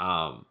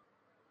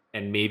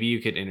 And maybe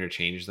you could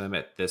interchange them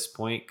at this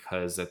point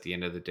because at the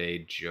end of the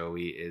day,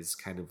 Joey is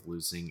kind of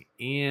losing.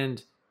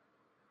 And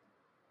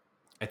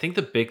I think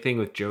the big thing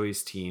with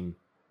Joey's team,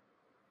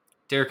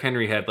 Derrick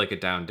Henry had like a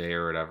down day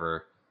or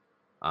whatever.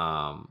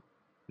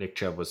 Nick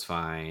Chubb was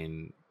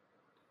fine.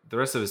 The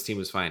rest of his team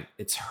was fine.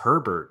 It's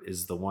Herbert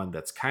is the one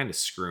that's kind of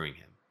screwing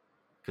him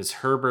because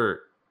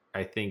Herbert,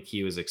 I think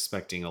he was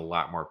expecting a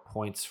lot more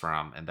points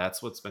from, and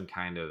that's what's been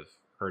kind of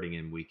hurting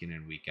him week in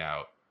and week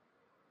out.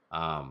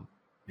 Yeah,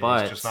 he's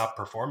But just not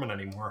performing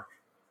anymore.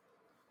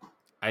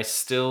 I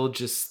still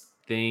just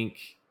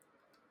think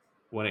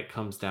when it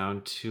comes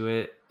down to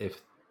it,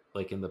 if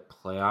like in the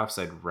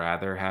playoffs, I'd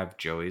rather have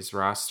Joey's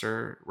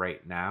roster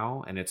right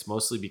now, and it's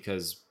mostly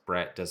because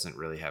Brett doesn't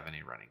really have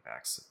any running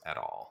backs at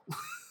all.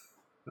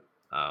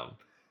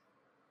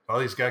 Well,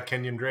 he's got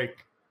Kenyon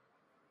Drake.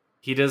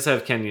 He does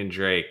have Kenyon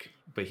Drake,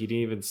 but he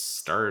didn't even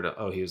start.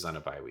 Oh, he was on a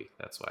bye week.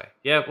 That's why.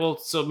 Yeah, well,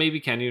 so maybe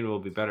Kenyon will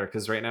be better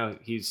because right now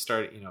he's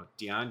started.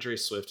 DeAndre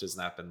Swift has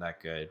not been that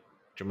good.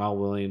 Jamal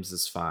Williams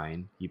is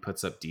fine. He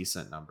puts up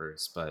decent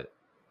numbers, but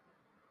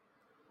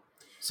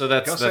so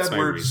that's my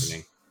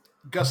reasoning.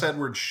 Gus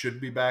Edwards should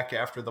be back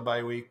after the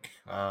bye week,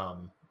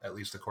 at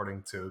least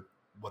according to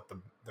what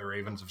the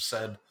Ravens have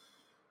said.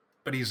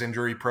 But he's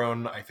injury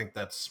prone. I think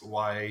that's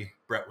why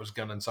Brett was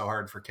gunning so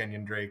hard for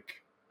Kenyon Drake.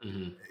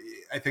 Mm-hmm.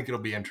 I think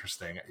it'll be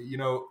interesting.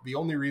 The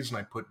only reason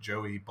I put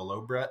Joey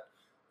below Brett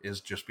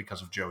is just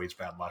because of Joey's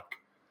bad luck.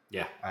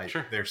 Yeah,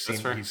 sure.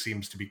 He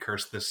seems to be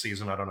cursed this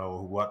season. I don't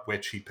know what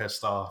witch he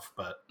pissed off,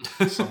 but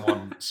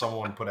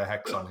someone put a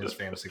hex on his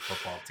fantasy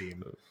football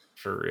team.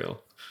 For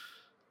real.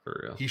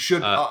 He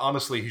should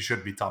honestly. He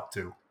should be top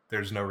 2.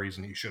 There's no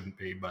reason he shouldn't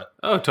be. But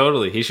oh,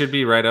 totally. He should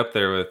be right up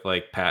there with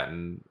like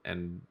Patton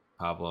and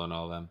Pablo and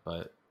all them.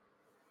 But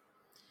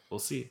we'll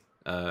see.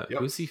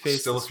 Who's he facing?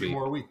 Still a few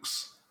more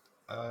weeks.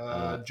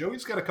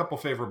 Joey's got a couple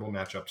favorable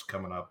matchups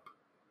coming up.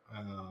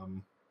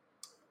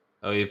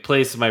 He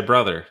plays my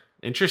brother.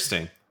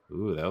 Interesting.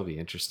 Ooh, that'll be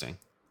interesting.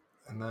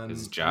 And then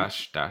because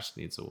Josh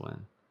needs a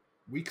win.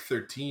 Week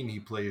 13, he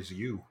plays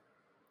you.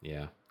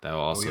 Yeah,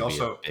 that'll be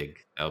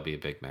a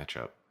big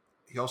matchup.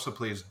 He also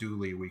plays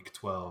Dooley week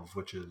 12,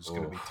 which is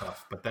going to be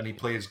tough. But then he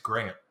plays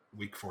Grant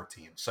week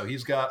 14. So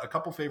he's got a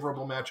couple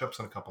favorable matchups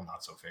and a couple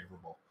not so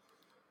favorable.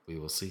 We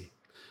will see.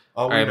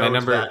 All we know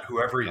is that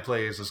whoever he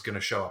plays is going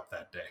to show up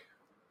that day.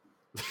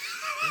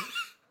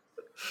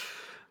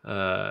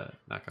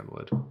 Knock on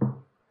wood.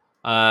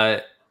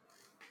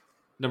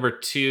 Number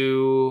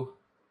 2,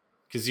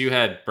 because you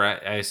had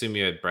Brett. I assume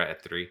you had Brett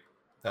at 3.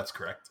 That's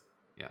correct.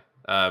 Yeah.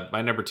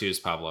 My number 2 is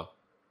Pablo.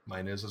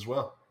 Mine is as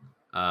well.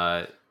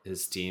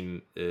 His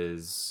team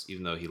is,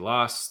 even though he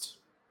lost,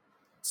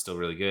 still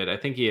really good. I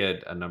think he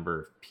had a number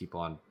of people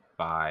on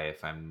bye,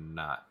 if I'm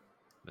not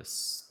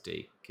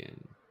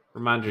mistaken.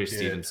 Ramondre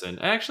Stevenson.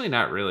 Actually,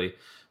 not really.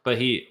 But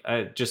he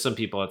just some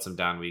people had some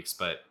down weeks,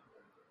 but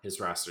his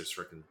roster's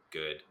freaking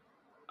good.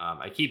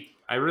 I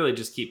really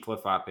just keep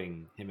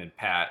flip-flopping him and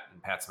Pat, and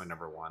Pat's my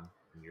number 1,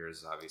 and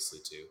yours obviously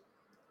too.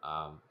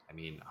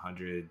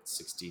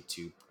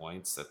 162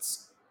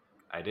 points.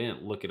 I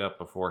didn't look it up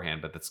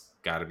beforehand, but that's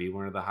got to be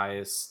one of the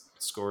highest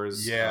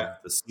scores of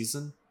the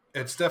season.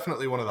 It's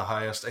definitely one of the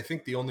highest. I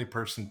think the only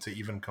person to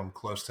even come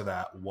close to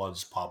that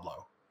was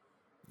Pablo.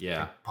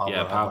 Yeah,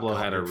 Pablo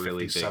had a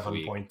really big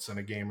 7 points in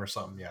a game or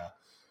something. Yeah,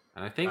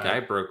 and I think I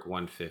broke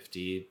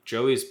 150.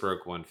 Joey's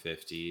broke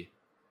 150.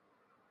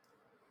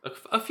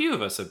 A few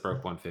of us had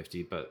broke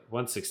 150, but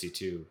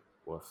 162.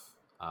 Woof.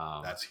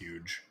 That's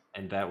huge.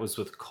 And that was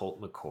with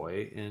Colt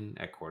McCoy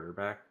at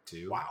quarterback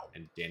too. Wow.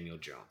 And Daniel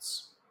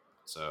Jones.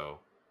 So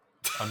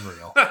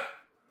unreal.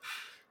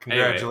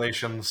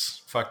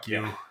 Congratulations. Anyway. Fuck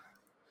you.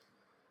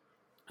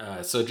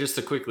 Yeah. So just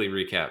to quickly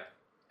recap,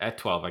 At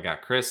 12, I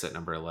got Chris. At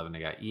number 11, I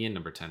got Ian.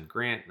 Number 10,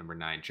 Grant. Number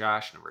 9,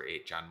 Josh. Number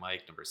 8, John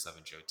Mike. Number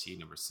 7, Joe T.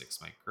 Number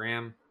 6, Mike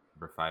Graham.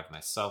 Number 5,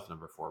 myself.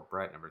 Number 4,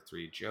 Brett. Number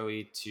 3,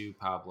 Joey. 2,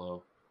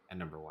 Pablo. And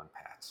number 1,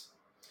 Pat.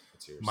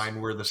 What's yours?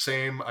 Mine were the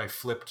same. I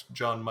flipped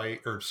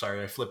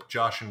I flipped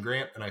Josh and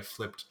Grant, and I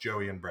flipped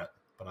Joey and Brett.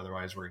 But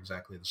otherwise, we're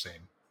exactly the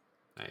same.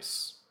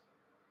 Nice.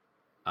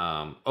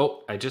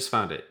 I just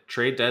found it.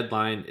 Trade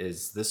deadline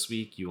is this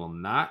week. You will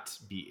not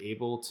be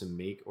able to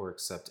make or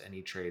accept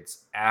any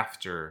trades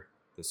after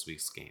this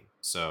week's game.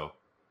 So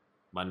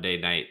Monday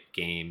night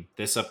game,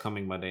 this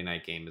upcoming Monday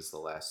night game is the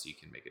last you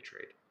can make a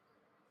trade.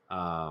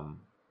 All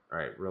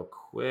right, real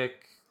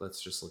quick,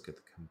 let's just look at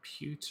the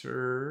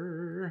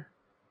computer.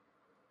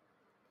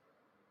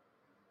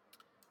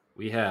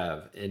 We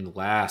have in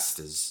last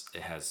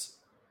it has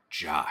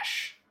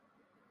Josh.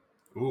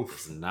 Oof.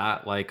 It's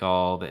not like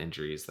all the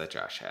injuries that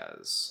Josh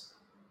has.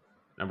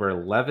 Number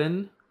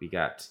 11, we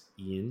got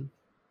Ian.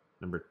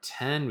 Number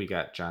 10, we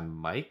got John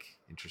Mike.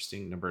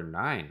 Interesting. Number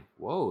 9.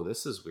 Whoa,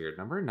 this is weird.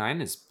 Number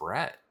 9 is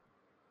Brett.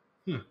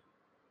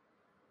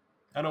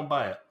 I don't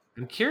buy it.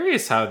 I'm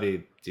curious how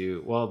they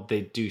do. Well,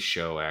 they do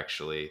show,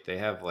 actually. They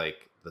have,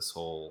 like, this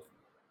whole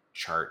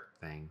chart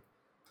thing.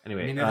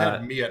 Anyway. I mean, it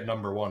had me at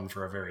number 1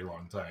 for a very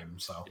long time,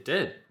 so. It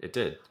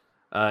did.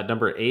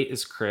 Number 8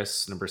 is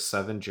Chris. Number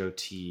 7, Joe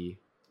T.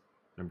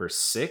 Number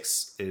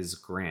 6 is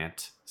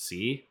Grant.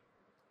 See?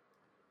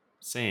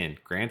 Saying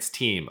Grant's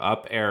team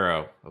up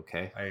arrow.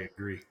 Okay. I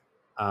agree.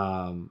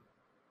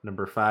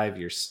 Number 5,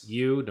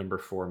 you. Number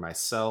 4,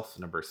 myself.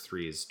 Number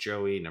 3 is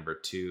Joey. Number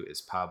 2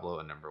 is Pablo,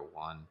 and number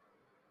 1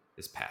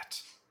 is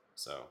Pat.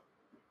 So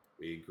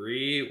I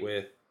agree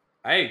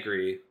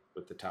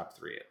with the top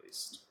 3 at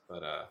least.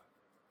 But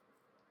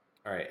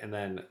all right, and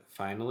then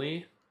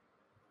finally,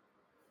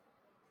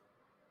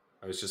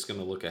 I was just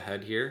gonna look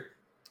ahead here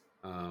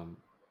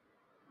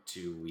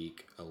to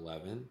week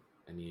 11.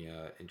 Any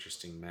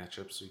interesting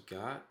matchups we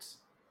got?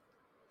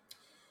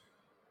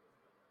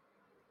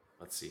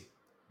 Let's see.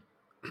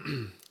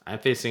 I'm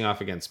facing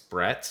off against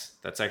Brett.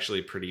 That's actually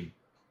a pretty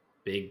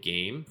big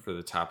game for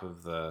the top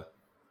of the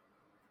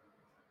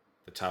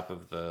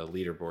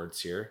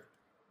leaderboards here.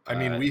 I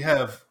mean, we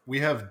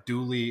have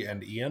Dooley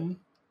and Ian.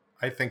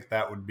 I think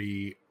that would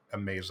be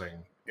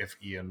amazing if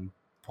Ian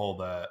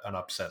pulled an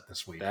upset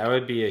this week. That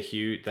would be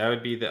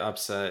the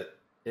upset.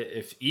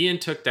 If Ian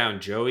took down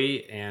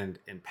Joey and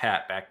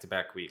Pat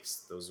back-to-back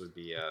weeks, those would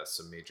be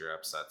some major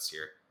upsets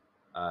here.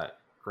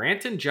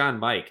 Grant and John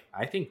Mike,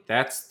 I think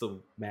that's the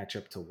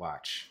matchup to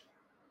watch.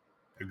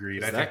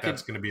 Agreed. I think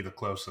that's going to be the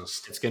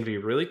closest. It's going to be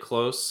really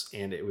close,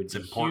 and it would be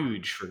important.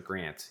 huge for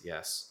Grant,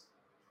 yes.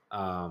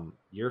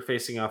 You're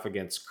facing off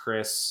against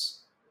Chris.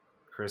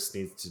 Chris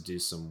needs to do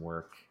some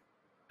work.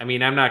 I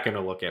mean, I'm not going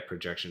to look at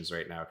projections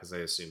right now because I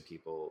assume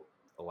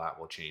a lot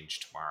will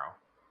change tomorrow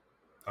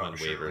when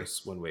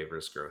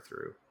waivers go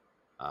through.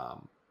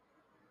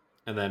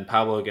 And then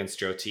Pablo against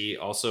Joe T,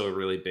 also a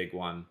really big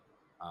one,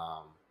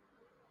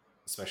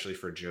 especially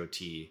for Joe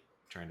T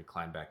trying to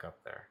climb back up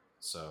there.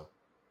 So,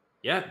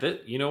 yeah,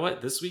 you know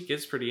what? This week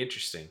is pretty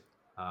interesting.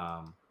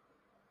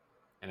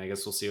 And I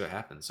guess we'll see what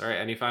happens. All right,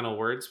 any final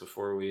words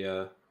before we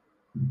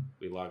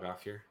log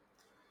off here?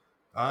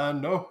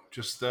 No,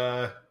 just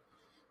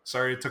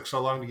sorry it took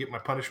so long to get my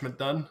punishment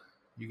done.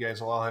 You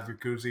guys will all have your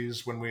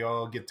koozies when we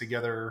all get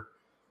together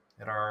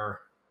at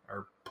our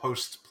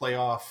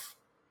post-playoff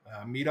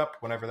meetup,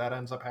 whenever that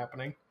ends up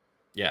happening.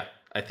 Yeah,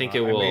 I think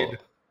it will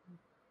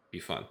be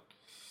fun.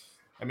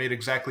 I made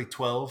exactly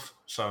 12,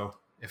 so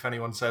if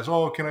anyone says,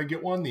 "Oh, can I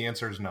get one?" the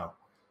answer is no.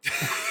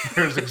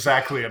 There's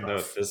exactly enough.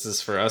 No, this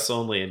is for us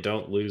only, and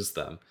don't lose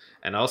them.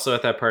 And also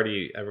at that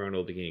party, everyone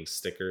will be getting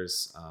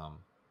stickers.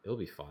 It'll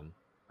be fun.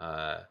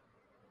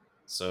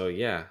 So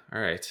yeah, all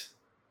right.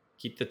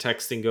 Keep the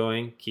texting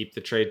going. Keep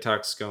the trade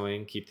talks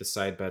going. Keep the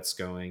side bets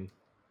going.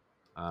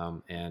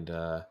 And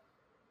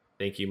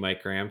thank you,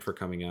 Mike Graham, for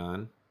coming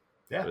on.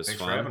 Yeah, thanks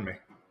for having me.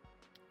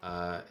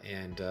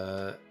 And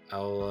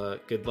I'll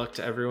good luck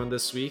to everyone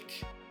this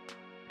week.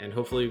 And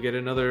hopefully we get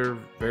another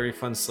very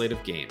fun slate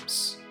of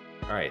games.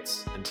 All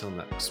right, until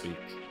next week,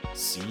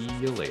 see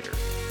you later.